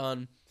depends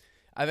on.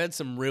 I've had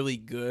some really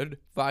good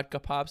vodka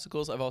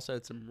popsicles. I've also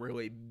had some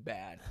really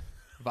bad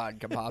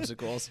vodka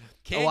popsicles.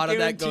 Can't a lot of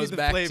that guarantee goes the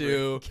back flavor.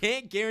 to.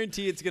 Can't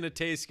guarantee it's gonna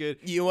taste good.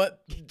 You know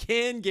what?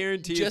 Can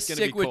guarantee Just it's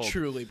gonna stick be with cold.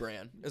 Truly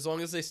brand. As long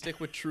as they stick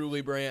with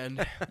Truly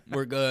brand,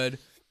 we're good.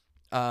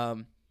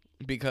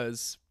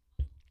 Because,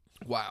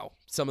 wow,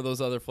 some of those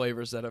other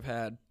flavors that I've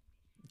had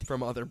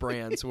from other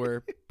brands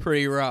were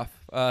pretty rough.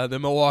 The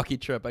Milwaukee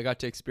trip, I got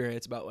to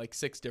experience about like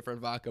 6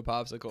 different vodka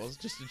popsicles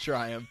just to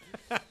try them.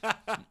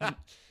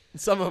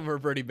 Some of them are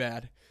pretty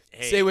bad.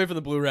 Hey. Stay away from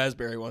the blue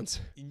raspberry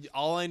ones.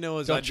 All I know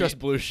is Don't I'd trust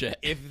be- blue shit.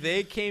 If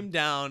they came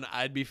down,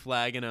 I'd be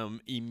flagging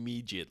them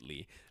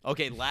immediately.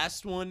 Okay,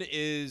 last one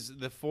is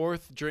the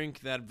 4th drink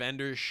that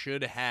vendors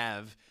should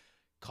have: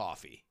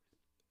 coffee.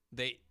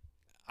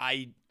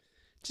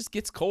 Just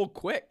gets cold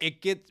quick.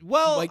 It gets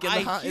well. Like in the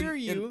I hot, hear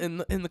you. in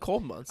the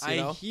cold months. You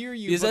know? I hear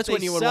you. Because but that's they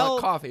when you would sell-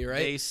 want coffee, right?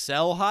 They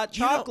sell hot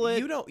You don't-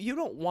 chocolate. You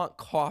don't want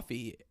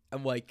coffee.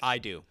 I'm like, I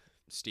do,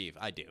 Steve.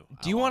 I do.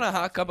 do you want a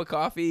hot cup of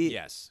coffee?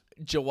 Yes.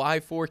 July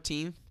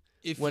 14th.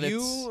 If when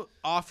you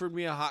offered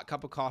me a hot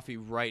cup of coffee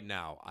right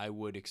now, I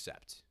would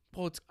accept.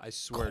 Well, it's I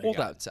swear cold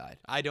to God. outside.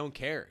 I don't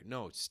care.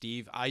 No,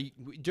 Steve.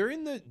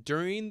 During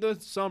the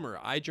summer,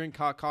 I drink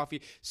hot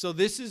coffee. So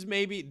this is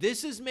maybe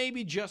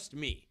just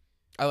me.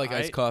 I like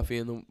Right? iced coffee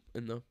in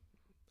the.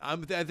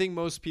 I think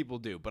most people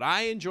do, but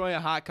I enjoy a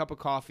hot cup of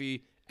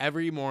coffee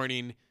every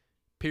morning,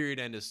 period,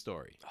 end of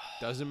story.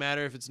 Doesn't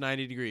matter if it's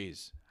 90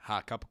 degrees.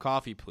 Hot cup of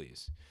coffee,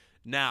 please.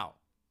 Now,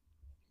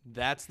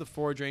 that's the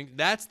 4 drink.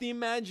 That's the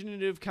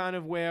imaginative kind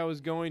of way I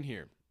was going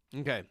here.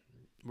 Okay.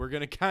 We're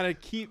going to kind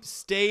of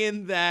stay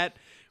in that.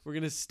 We're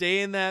going to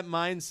stay in that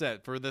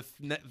mindset for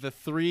the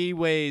 3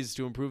 ways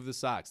to improve the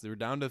socks. They're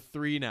down to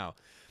 3 now.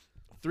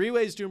 3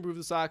 ways to improve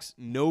the socks.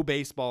 No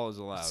baseball is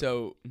allowed.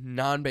 So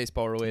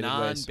non-baseball related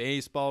ways.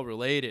 Non-baseball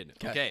related.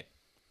 Okay.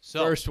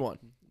 So first one.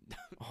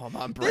 Oh, I'm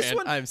on brand.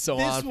 I'm so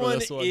on for this one.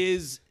 This one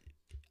is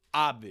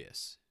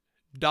obvious.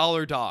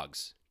 Dollar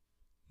dogs.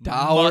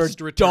 Dollar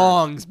Must return.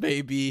 dongs,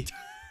 baby.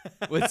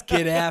 Let's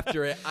get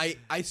after it.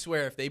 I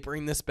swear, if they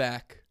bring this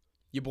back,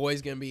 your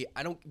boy's gonna be.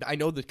 I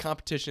know the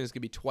competition is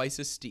gonna be twice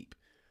as steep.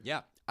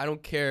 Yeah. I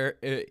don't care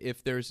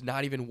if there's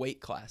not even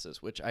weight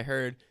classes, which I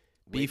heard.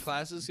 Weight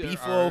classes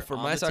Beeflo for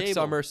on my the sock table.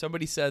 summer.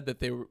 Somebody said that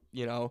they were,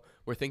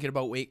 were thinking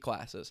about weight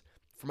classes.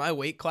 For my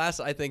weight class,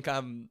 I think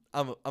I'm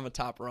a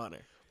top runner.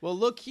 Well,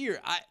 look here.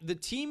 The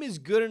team is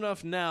good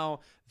enough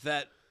now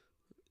that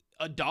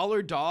a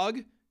dollar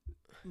dog,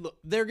 look,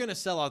 they're going to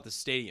sell out the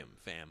stadium,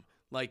 fam.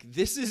 Like,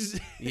 this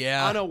is,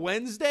 on a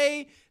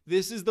Wednesday,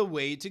 this is the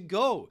way to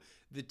go.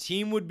 The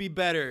team would be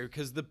better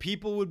because the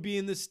people would be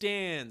in the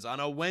stands on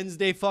a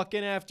Wednesday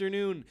fucking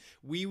afternoon.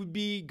 We would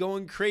be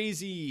going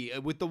crazy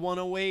with the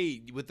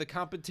 108, with the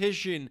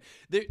competition.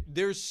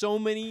 There's so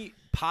many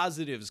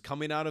positives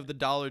coming out of the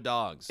dollar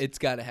dogs. It's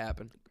got to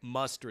happen.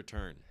 Must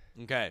return.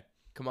 Okay.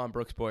 Come on,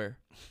 Brooks Boyer.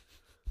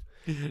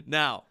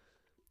 Now,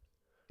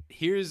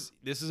 this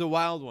is a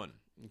wild one.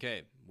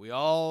 Okay. We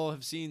all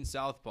have seen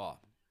Southpaw.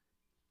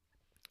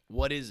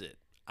 What is it?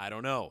 I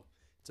don't know.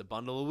 It's a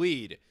bundle of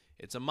weed.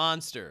 It's a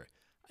monster.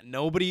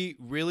 Nobody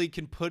really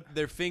can put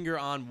their finger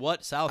on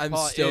what Southpaw is.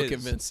 I'm still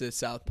convinced that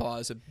Southpaw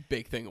is a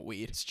big thing of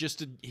weed.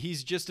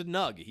 He's just a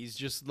nug. He's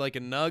just like a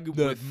nug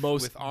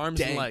with arms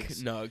and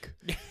legs. Nug.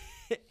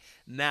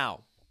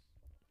 Now,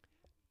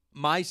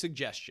 my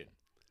suggestion.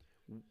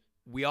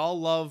 We all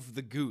love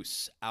the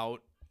goose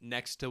out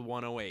next to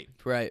 108.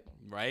 Right.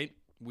 Right?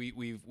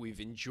 We've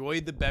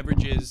enjoyed the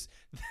beverages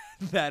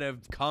that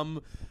have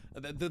come.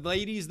 The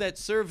ladies that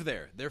serve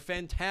there, they're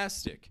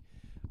fantastic.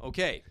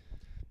 Okay.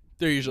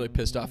 They're usually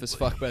pissed off as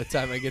fuck by the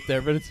time I get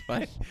there, but it's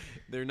fine.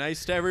 They're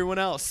nice to everyone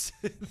else.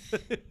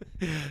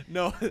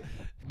 No.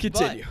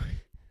 Continue.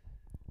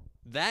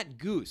 That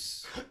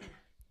goose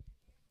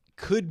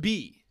could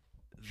be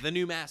the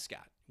new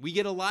mascot. We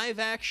get a live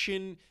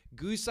action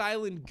Goose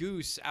Island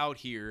goose out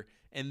here,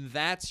 and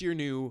that's your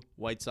new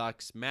White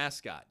Sox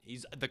mascot.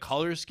 The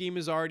color scheme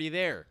is already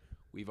there.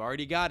 We've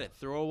already got it.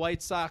 Throw a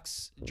White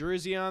Sox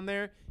jersey on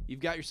there.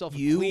 You've got yourself a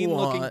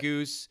clean-looking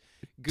goose.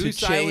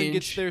 Goose Island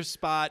gets their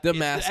spot. The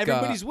mascot.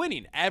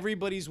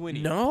 Everybody's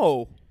winning.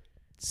 No.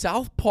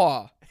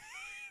 Southpaw.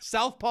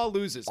 Southpaw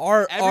loses.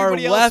 Our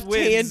Everybody else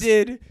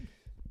left-handed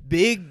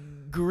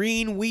big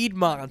green weed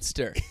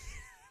monster.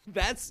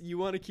 You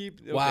want to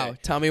keep. Okay. Wow.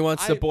 Tommy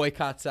wants to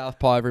boycott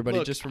Southpaw, everybody.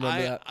 Look, just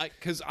remember that.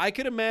 Because I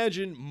could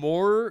imagine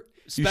more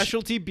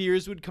specialty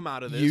beers would come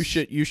out of this.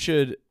 You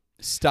should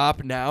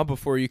stop now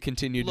before you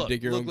continue to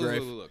dig your own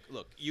grave.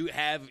 Look. You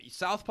have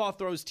Southpaw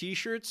throws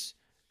T-shirts.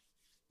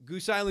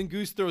 Goose Island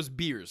Goose throws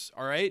beers.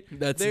 All right,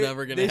 that's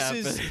never gonna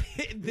happen.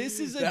 This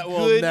is that good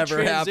will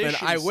never happen.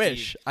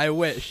 Steve. I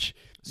wish.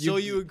 So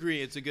you agree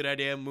it's a good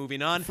idea.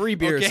 Moving on. Free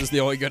beers is the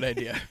only good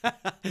idea.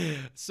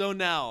 So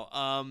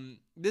now,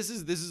 this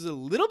is a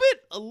little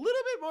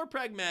bit more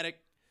pragmatic.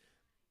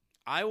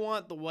 I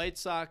want the White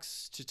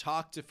Sox to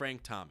talk to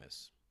Frank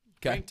Thomas.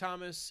 Okay. Frank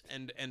Thomas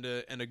and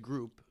a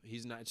group.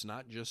 It's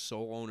not just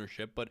sole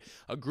ownership, but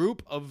a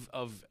group of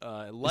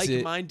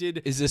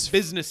like-minded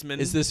businessmen.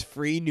 Is this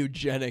free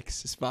Nugenics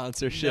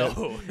sponsorship?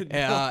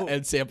 No.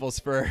 And samples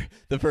for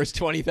the first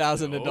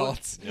 20,000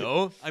 adults?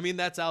 No, I mean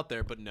that's out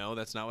there, but no,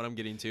 that's not what I'm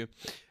getting to.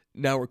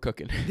 Now we're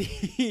cooking.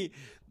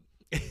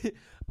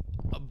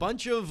 A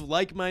bunch of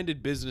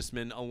like-minded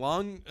businessmen,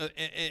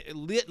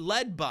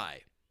 led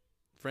by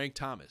Frank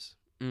Thomas.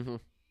 Mm-hmm.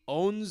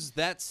 Owns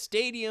that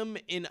stadium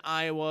in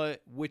Iowa,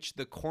 which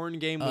the corn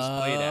game was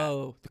played at.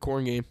 Oh, the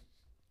corn game.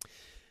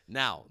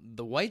 Now,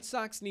 the White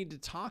Sox need to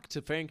talk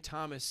to Frank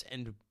Thomas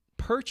and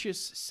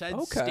purchase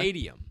said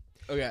stadium.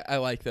 Okay, I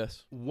like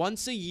this.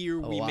 Once a year,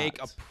 we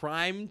make a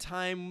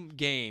primetime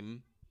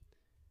game,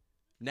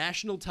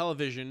 national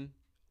television,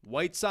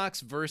 White Sox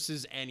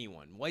versus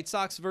anyone. White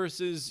Sox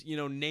versus,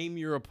 name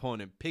your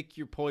opponent, pick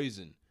your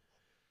poison.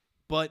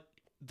 But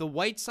the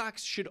White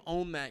Sox should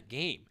own that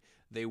game.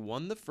 They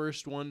won the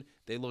first one.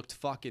 They looked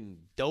fucking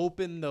dope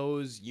in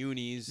those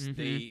unis.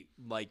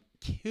 Mm-hmm. They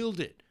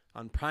killed it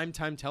on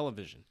primetime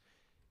television.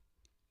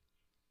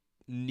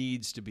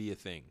 Needs to be a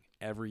thing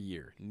every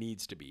year.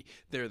 Needs to be.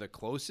 They're the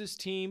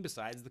closest team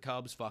besides the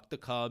Cubs. Fuck the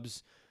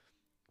Cubs.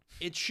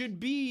 It should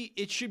be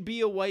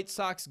a White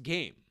Sox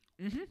game.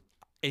 Mm-hmm.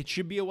 It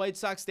should be a White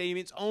Sox stadium.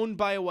 It's owned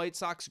by a White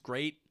Sox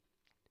great.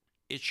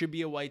 It should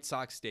be a White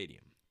Sox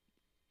stadium.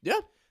 Yeah.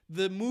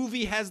 The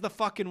movie has the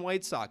fucking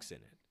White Sox in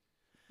it.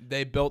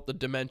 They built the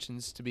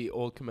dimensions to be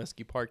old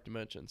Comiskey Park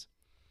dimensions.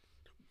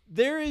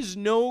 There is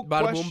no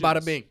Bada boom,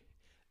 bada questions.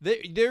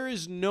 bing. There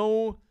is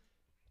no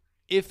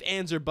if,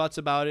 ands, or buts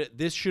about it.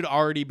 This should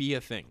already be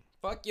a thing.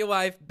 Fuck your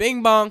life.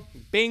 Bing bong.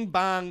 Bing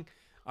bong.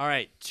 All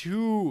right,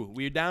 2.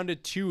 We're down to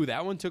 2.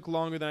 That one took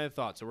longer than I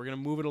thought, so we're going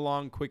to move it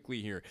along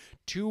quickly here.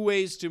 2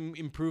 ways to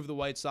improve the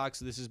White Sox.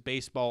 This is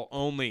baseball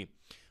only.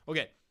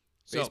 Okay,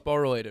 so Baseball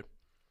related.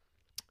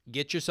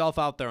 get yourself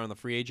out there on the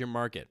free agent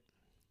market.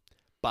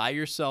 Buy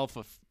yourself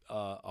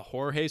a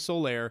Jorge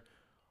Soler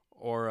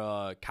or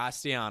a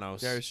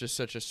Castellanos. There's just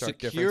such a stark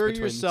difference Secure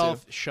between yourself.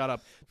 the two. Shut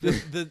up.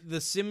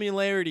 The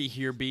similarity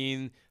here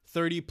being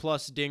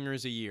 30-plus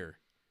dingers a year.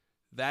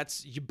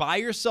 You buy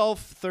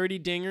yourself 30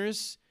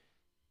 dingers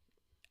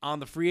on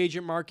the free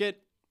agent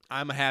market.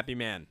 I'm a happy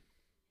man.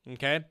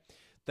 Okay?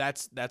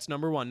 That's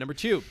number 1. Number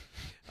 2,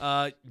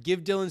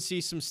 give Dylan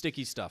Cease some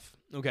sticky stuff.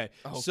 Okay.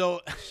 Oh, So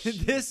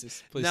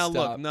Jesus, please now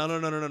stop. look,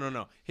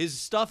 no. His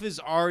stuff is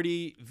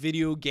already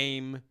video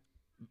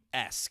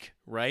game-esque,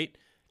 right?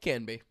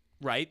 Can be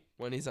Right?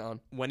 when he's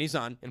on When he's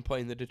on. and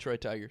playing the Detroit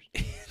Tigers.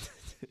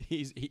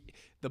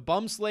 The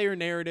bum slayer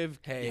narrative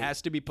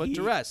has to be put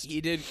to rest.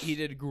 He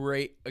did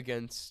great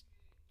against.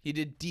 He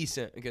did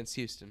decent against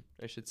Houston,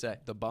 I should say.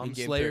 The bum In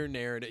game slayer 3.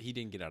 narrative. He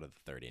didn't get out of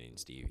the 3rd inning,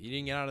 Steve. He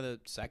didn't get out of the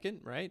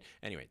 2nd, right?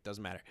 Anyway,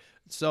 doesn't matter.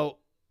 So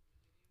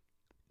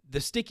the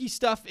sticky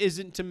stuff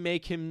isn't to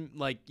make him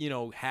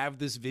have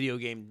this video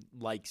game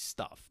like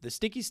stuff. The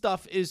sticky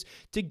stuff is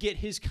to get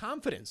his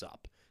confidence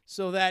up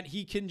so that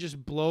he can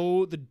just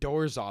blow the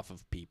doors off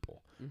of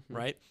people,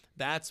 right?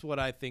 That's what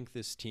I think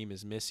this team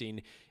is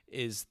missing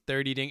is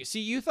 30 dingers.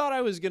 See, you thought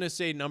I was going to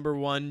say number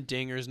 1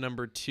 dingers,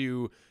 number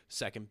 2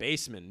 second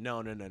baseman.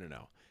 No.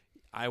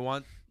 I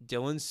want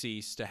Dylan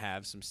Cease to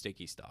have some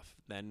sticky stuff.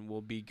 Then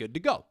we'll be good to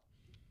go.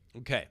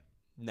 Okay.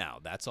 Now,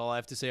 that's all I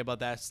have to say about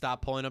that.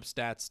 Stop pulling up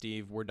stats,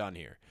 Steve. We're done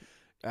here.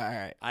 All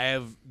right. I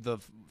have the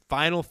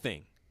final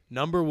thing.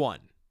 Number 1.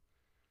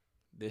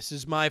 This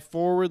is my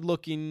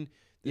forward-looking.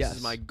 This Yes.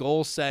 is my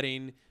goal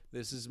setting.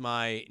 This is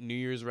my New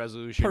Year's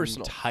resolution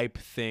Personal. type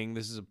thing.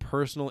 This is a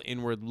personal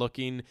inward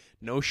looking.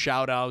 No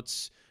shout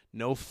outs.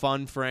 No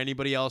fun for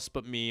anybody else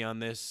but me on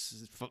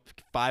this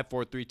 5,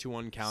 4, 3, 2,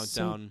 1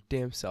 countdown. So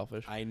damn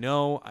selfish. I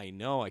know.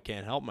 I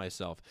can't help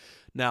myself.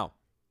 Now,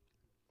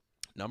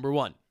 number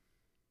 1.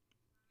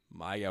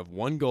 I have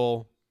one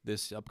goal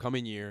this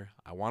upcoming year.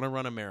 I want to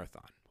run a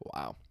marathon.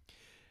 Wow.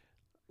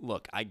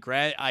 Look,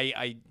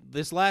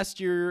 this last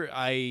year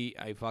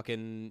I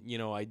fucking,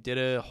 I did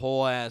a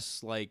whole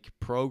ass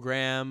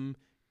program,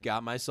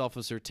 got myself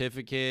a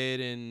certificate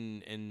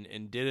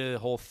and did a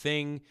whole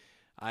thing.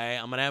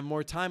 I'm going to have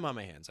more time on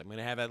my hands. I'm going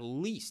to have at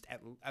least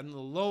on the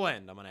low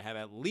end, I'm going to have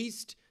at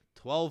least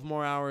 12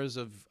 more hours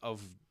of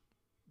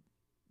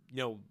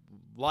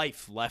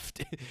life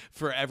left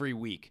for every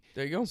week.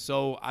 There you go.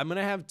 So I'm going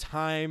to have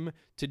time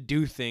to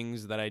do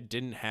things that I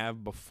didn't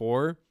have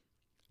before.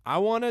 I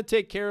want to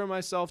take care of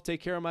myself, take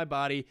care of my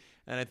body,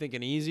 and I think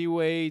an easy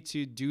way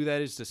to do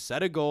that is to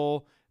set a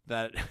goal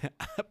that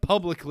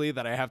publicly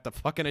that I have to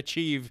fucking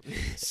achieve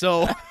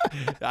so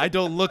I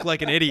don't look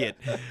like an idiot.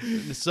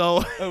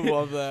 So I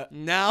love that.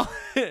 now,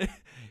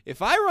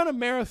 if I run a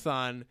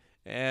marathon,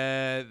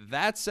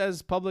 that's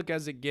as public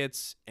as it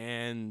gets,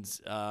 and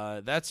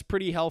that's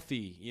pretty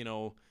healthy,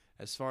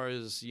 as far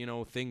as,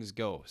 things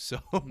go. So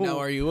Now,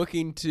 are you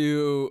looking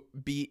to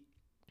beat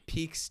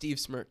peak Steve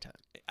Smirk time?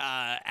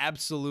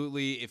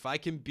 Absolutely. If I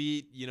can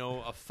beat, a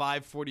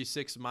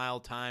 5:46 mile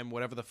time,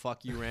 whatever the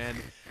fuck you ran,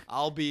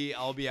 I'll be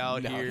out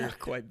No, here. not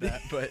quite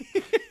that, but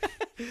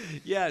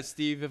Yeah,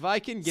 Steve, if I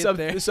can get sub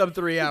there.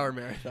 3 hour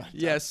marathon.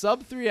 Yeah,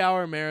 sub 3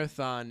 hour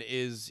marathon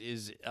is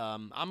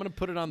I'm going to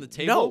put it on the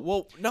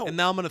table. No. And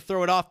now I'm going to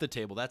throw it off the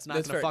table. That's not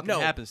That's going to fair. fucking No,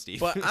 happen, Steve.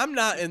 But I'm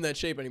not in that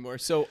shape anymore.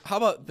 So how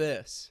about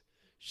this?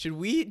 Should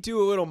we do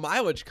a little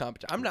mileage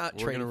competition? I'm not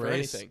We're training gonna for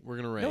race. anything. We're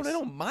going to race.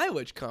 No,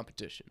 mileage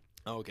competition.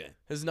 Okay.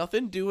 Has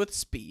nothing to do with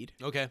speed.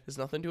 Okay. Has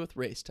nothing to do with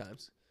race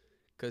times.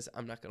 Because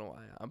I'm not going to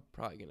lie. I'm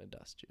probably going to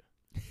dust you.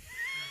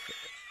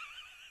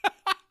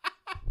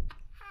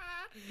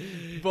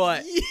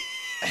 But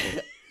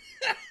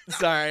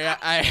sorry,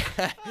 I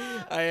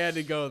had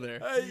to go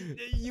there.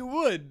 You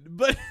would,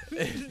 but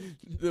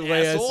The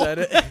way asshole. I said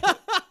it.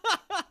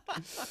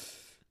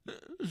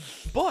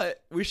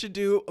 But we should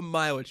do a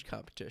mileage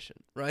competition,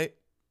 right?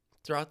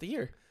 Throughout the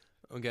year.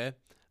 Okay.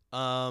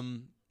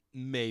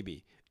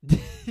 Maybe.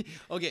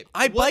 Okay.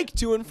 I bike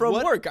to and from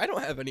what- work. I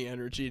don't have any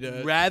energy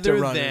to rather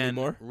run than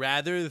anymore.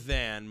 rather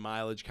than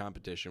mileage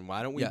competition,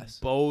 why don't we Yes.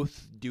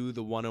 both do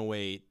the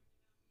 108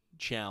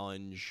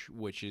 challenge,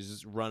 which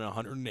is run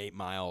 108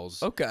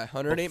 miles? Okay,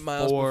 108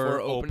 miles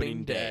before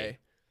opening day.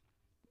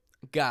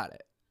 Got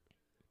it.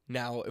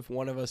 Now, if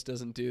one of us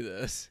doesn't do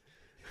this,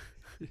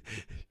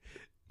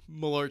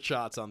 Malort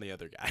shots on the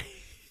other guy.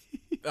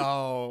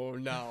 oh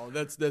no,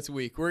 that's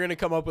weak. We're gonna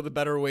come up with a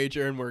better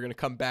wager, and we're gonna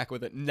come back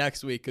with it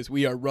next week because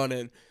we are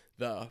running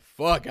the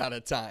fuck out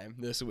of time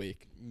this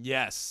week.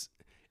 Yes,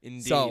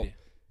 indeed. So-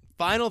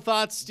 Final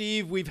thoughts,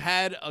 Steve. We've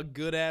had a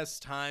good ass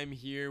time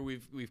here.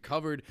 We've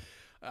covered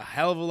a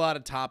hell of a lot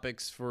of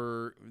topics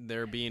for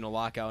there being a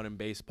lockout in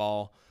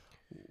baseball.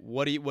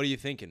 What are you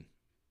thinking?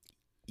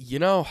 You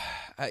know,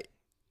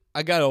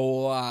 I got a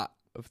lot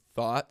of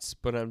thoughts,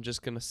 but I'm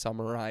just going to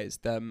summarize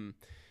them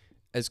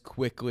as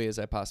quickly as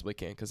I possibly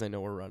can because I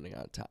know we're running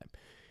out of time.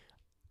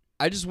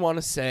 I just want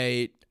to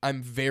say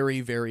I'm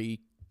very,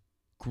 very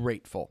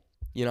grateful.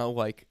 You know,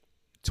 like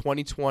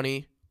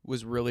 2020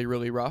 was really,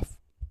 really rough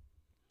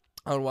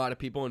on a lot of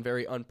people and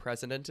very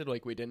unprecedented.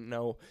 Like we didn't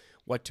know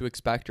what to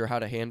expect or how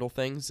to handle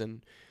things.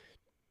 And,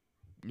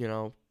 you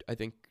know, I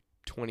think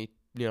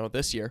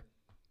this year,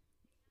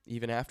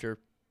 even after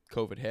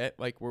COVID hit,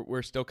 like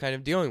we're still kind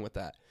of dealing with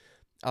that.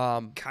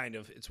 Kind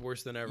of. It's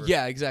worse than ever.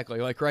 Yeah, exactly.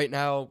 Like right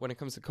now, when it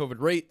comes to COVID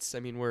rates, I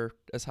mean, we're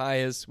as high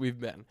as we've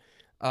been.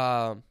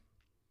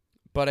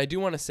 But I do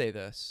want to say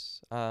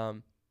this.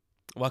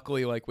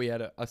 Luckily, like we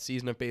had a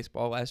season of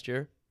baseball last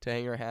year to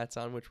hang our hats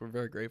on, which we're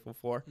very grateful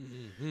for.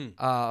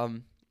 Mm-hmm.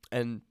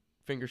 And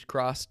fingers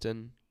crossed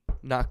and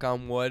knock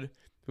on wood,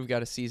 we've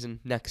got a season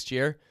next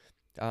year,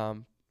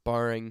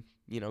 barring,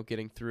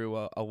 getting through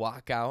a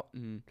lockout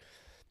and,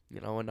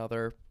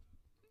 another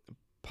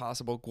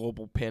possible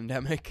global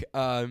pandemic.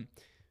 But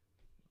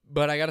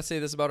I got to say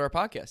this about our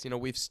podcast.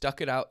 We've stuck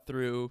it out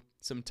through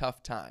some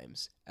tough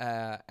times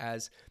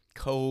as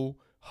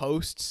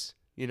co-hosts,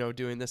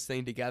 doing this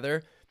thing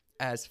together.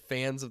 As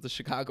fans of the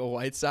Chicago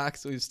White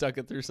Sox, we've stuck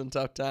it through some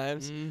tough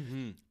times.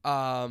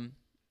 Mm-hmm.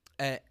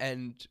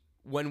 And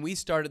when we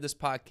started this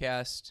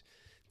podcast,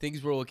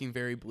 things were looking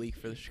very bleak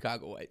for the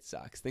Chicago White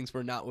Sox. Things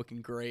were not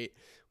looking great.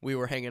 We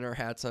were hanging our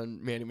hats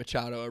on Manny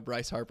Machado or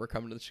Bryce Harper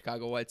coming to the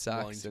Chicago White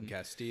Sox. Wellington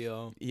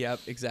Castillo. Yep,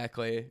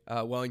 exactly.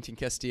 Wellington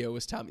Castillo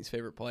was Tommy's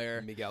favorite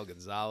player. Miguel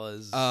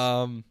Gonzalez.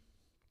 And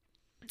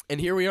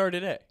here we are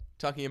today,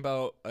 talking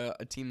about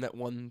a team that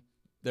won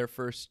their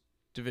first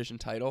division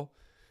title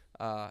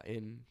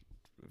in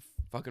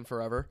fucking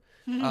forever.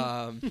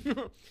 We're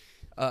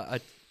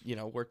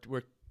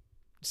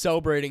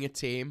celebrating a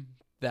team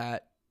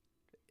that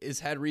has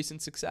had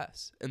recent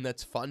success, and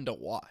that's fun to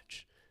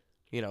watch.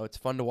 It's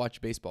fun to watch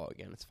baseball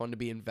again. It's fun to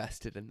be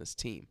invested in this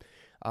team.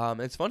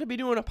 It's fun to be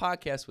doing a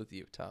podcast with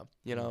you, Tom.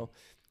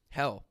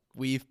 Hell,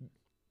 we've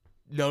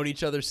known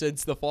each other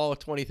since the fall of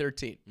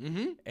 2013.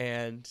 Mm-hmm.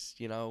 And,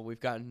 we've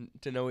gotten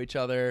to know each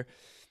other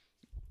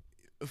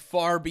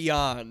far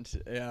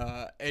beyond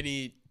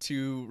any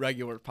two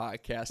regular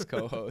podcast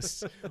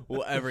co-hosts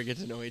will ever get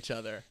to know each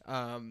other.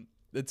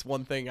 That's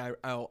one thing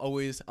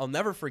I'll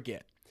never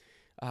forget.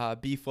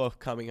 B-Fluff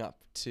coming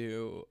up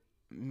to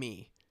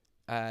me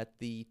at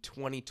the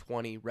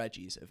 2020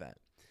 Reggie's event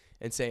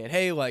and saying,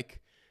 hey,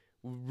 like,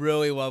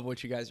 really love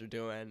what you guys are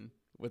doing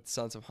with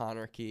Sons of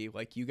Honarchy.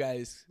 Like, you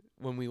guys,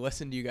 when we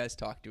listen to you guys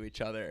talk to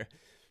each other,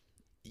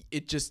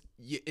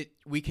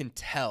 we can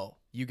tell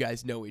you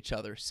guys know each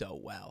other so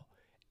well.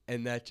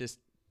 And that just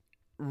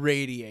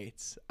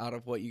radiates out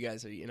of what you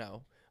guys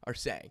are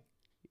saying.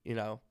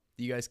 You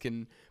guys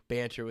can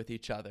banter with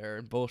each other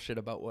and bullshit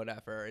about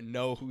whatever and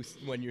know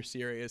when you're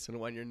serious and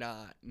when you're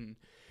not. And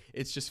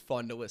it's just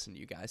fun to listen to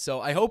you guys.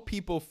 So I hope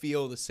people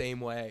feel the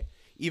same way,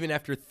 even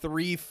after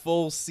 3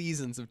 full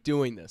seasons of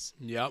doing this.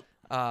 Yep.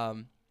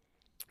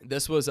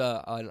 This was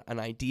an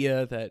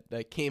idea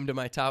that came to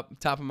my top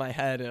of my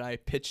head, and I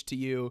pitched to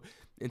you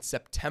in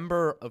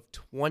September of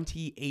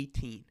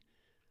 2018,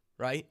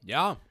 right?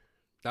 Yeah.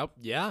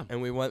 Yeah.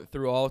 And we went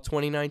through all of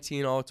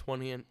 2019, all of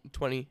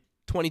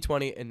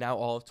 2020, and now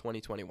all of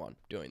 2021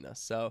 doing this.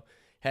 So,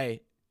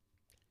 hey,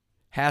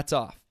 hats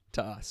off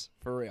to us,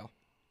 for real.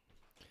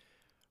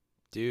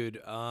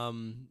 Dude,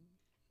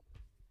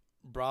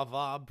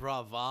 brava.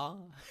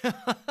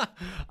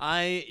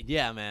 I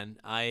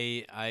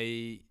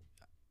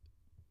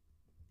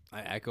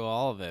echo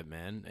all of it,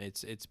 man.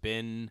 It's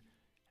been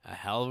a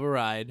hell of a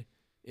ride.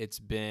 It's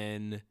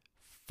been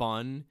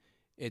fun.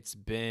 It's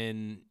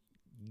been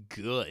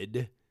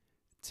good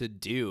to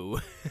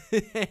do.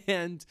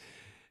 and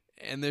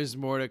there's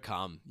more to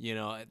come.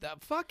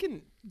 That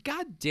fucking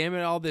god damn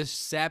it, all this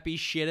sappy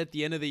shit at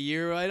the end of the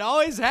year. It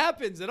always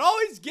happens. It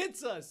always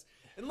gets us.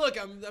 And look,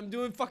 I'm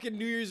doing fucking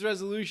New Year's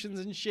resolutions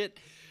and shit.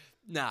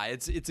 Nah,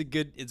 it's a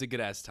good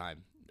ass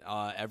time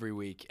every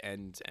week.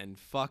 And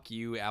fuck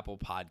you, Apple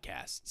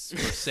Podcasts,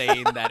 for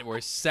saying that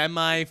we're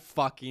semi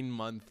fucking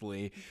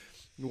monthly.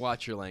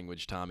 Watch your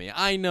language, Tommy.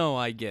 I know,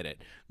 I get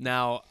it.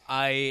 Now,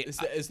 is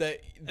that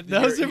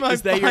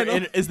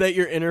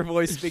your inner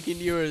voice speaking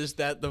to you, or is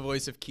that the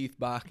voice of Keith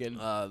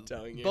Bakken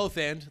telling you? Both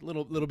and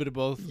little bit of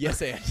both.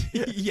 Yes and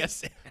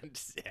yes and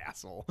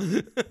asshole.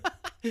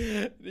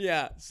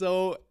 Yeah.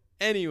 So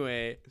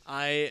anyway,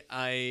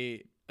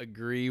 I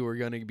agree. We're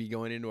gonna be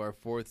going into our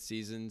 4th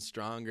season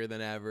stronger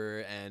than ever,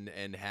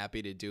 and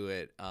happy to do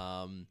it.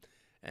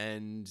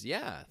 And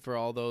yeah, for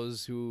all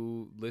those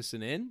who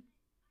listen in,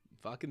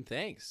 fucking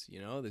thanks.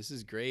 This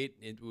is great.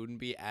 It wouldn't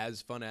be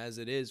as fun as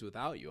it is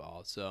without you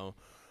all. So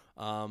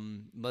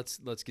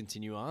let's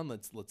continue on.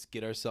 Let's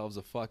get ourselves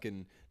a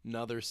fucking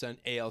another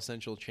AL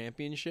Central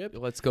championship.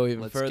 Let's go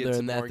even further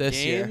than that this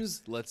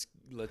games. Year.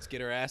 Let's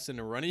get our ass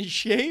into running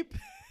shape.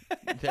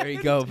 There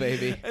you go,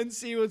 baby. And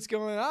see what's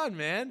going on,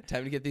 man.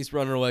 Time to get these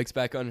runner legs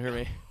back under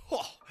me.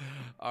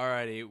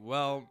 Alrighty.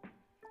 Well,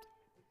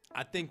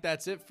 I think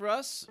that's it for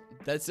us.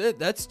 That's it.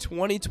 That's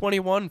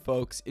 2021,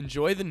 folks.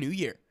 Enjoy the new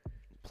year.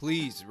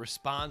 Please,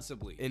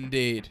 responsibly.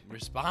 Indeed.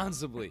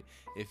 Responsibly.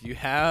 If you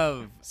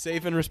have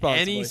Safe and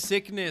responsibly. any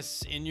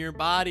sickness in your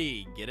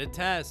body, get a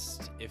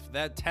test. If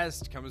that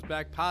test comes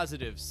back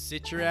positive,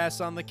 sit your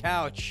ass on the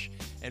couch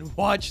and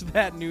watch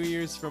that New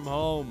Year's from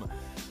home.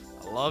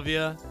 I love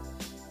you.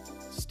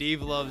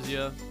 Steve loves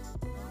you.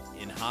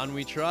 In Han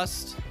we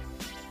trust.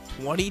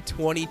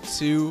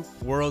 2022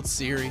 World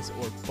Series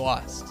or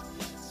bust.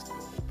 Let's go,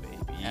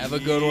 baby. Have a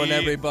good one,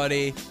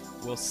 everybody.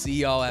 We'll see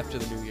y'all after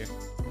the new year.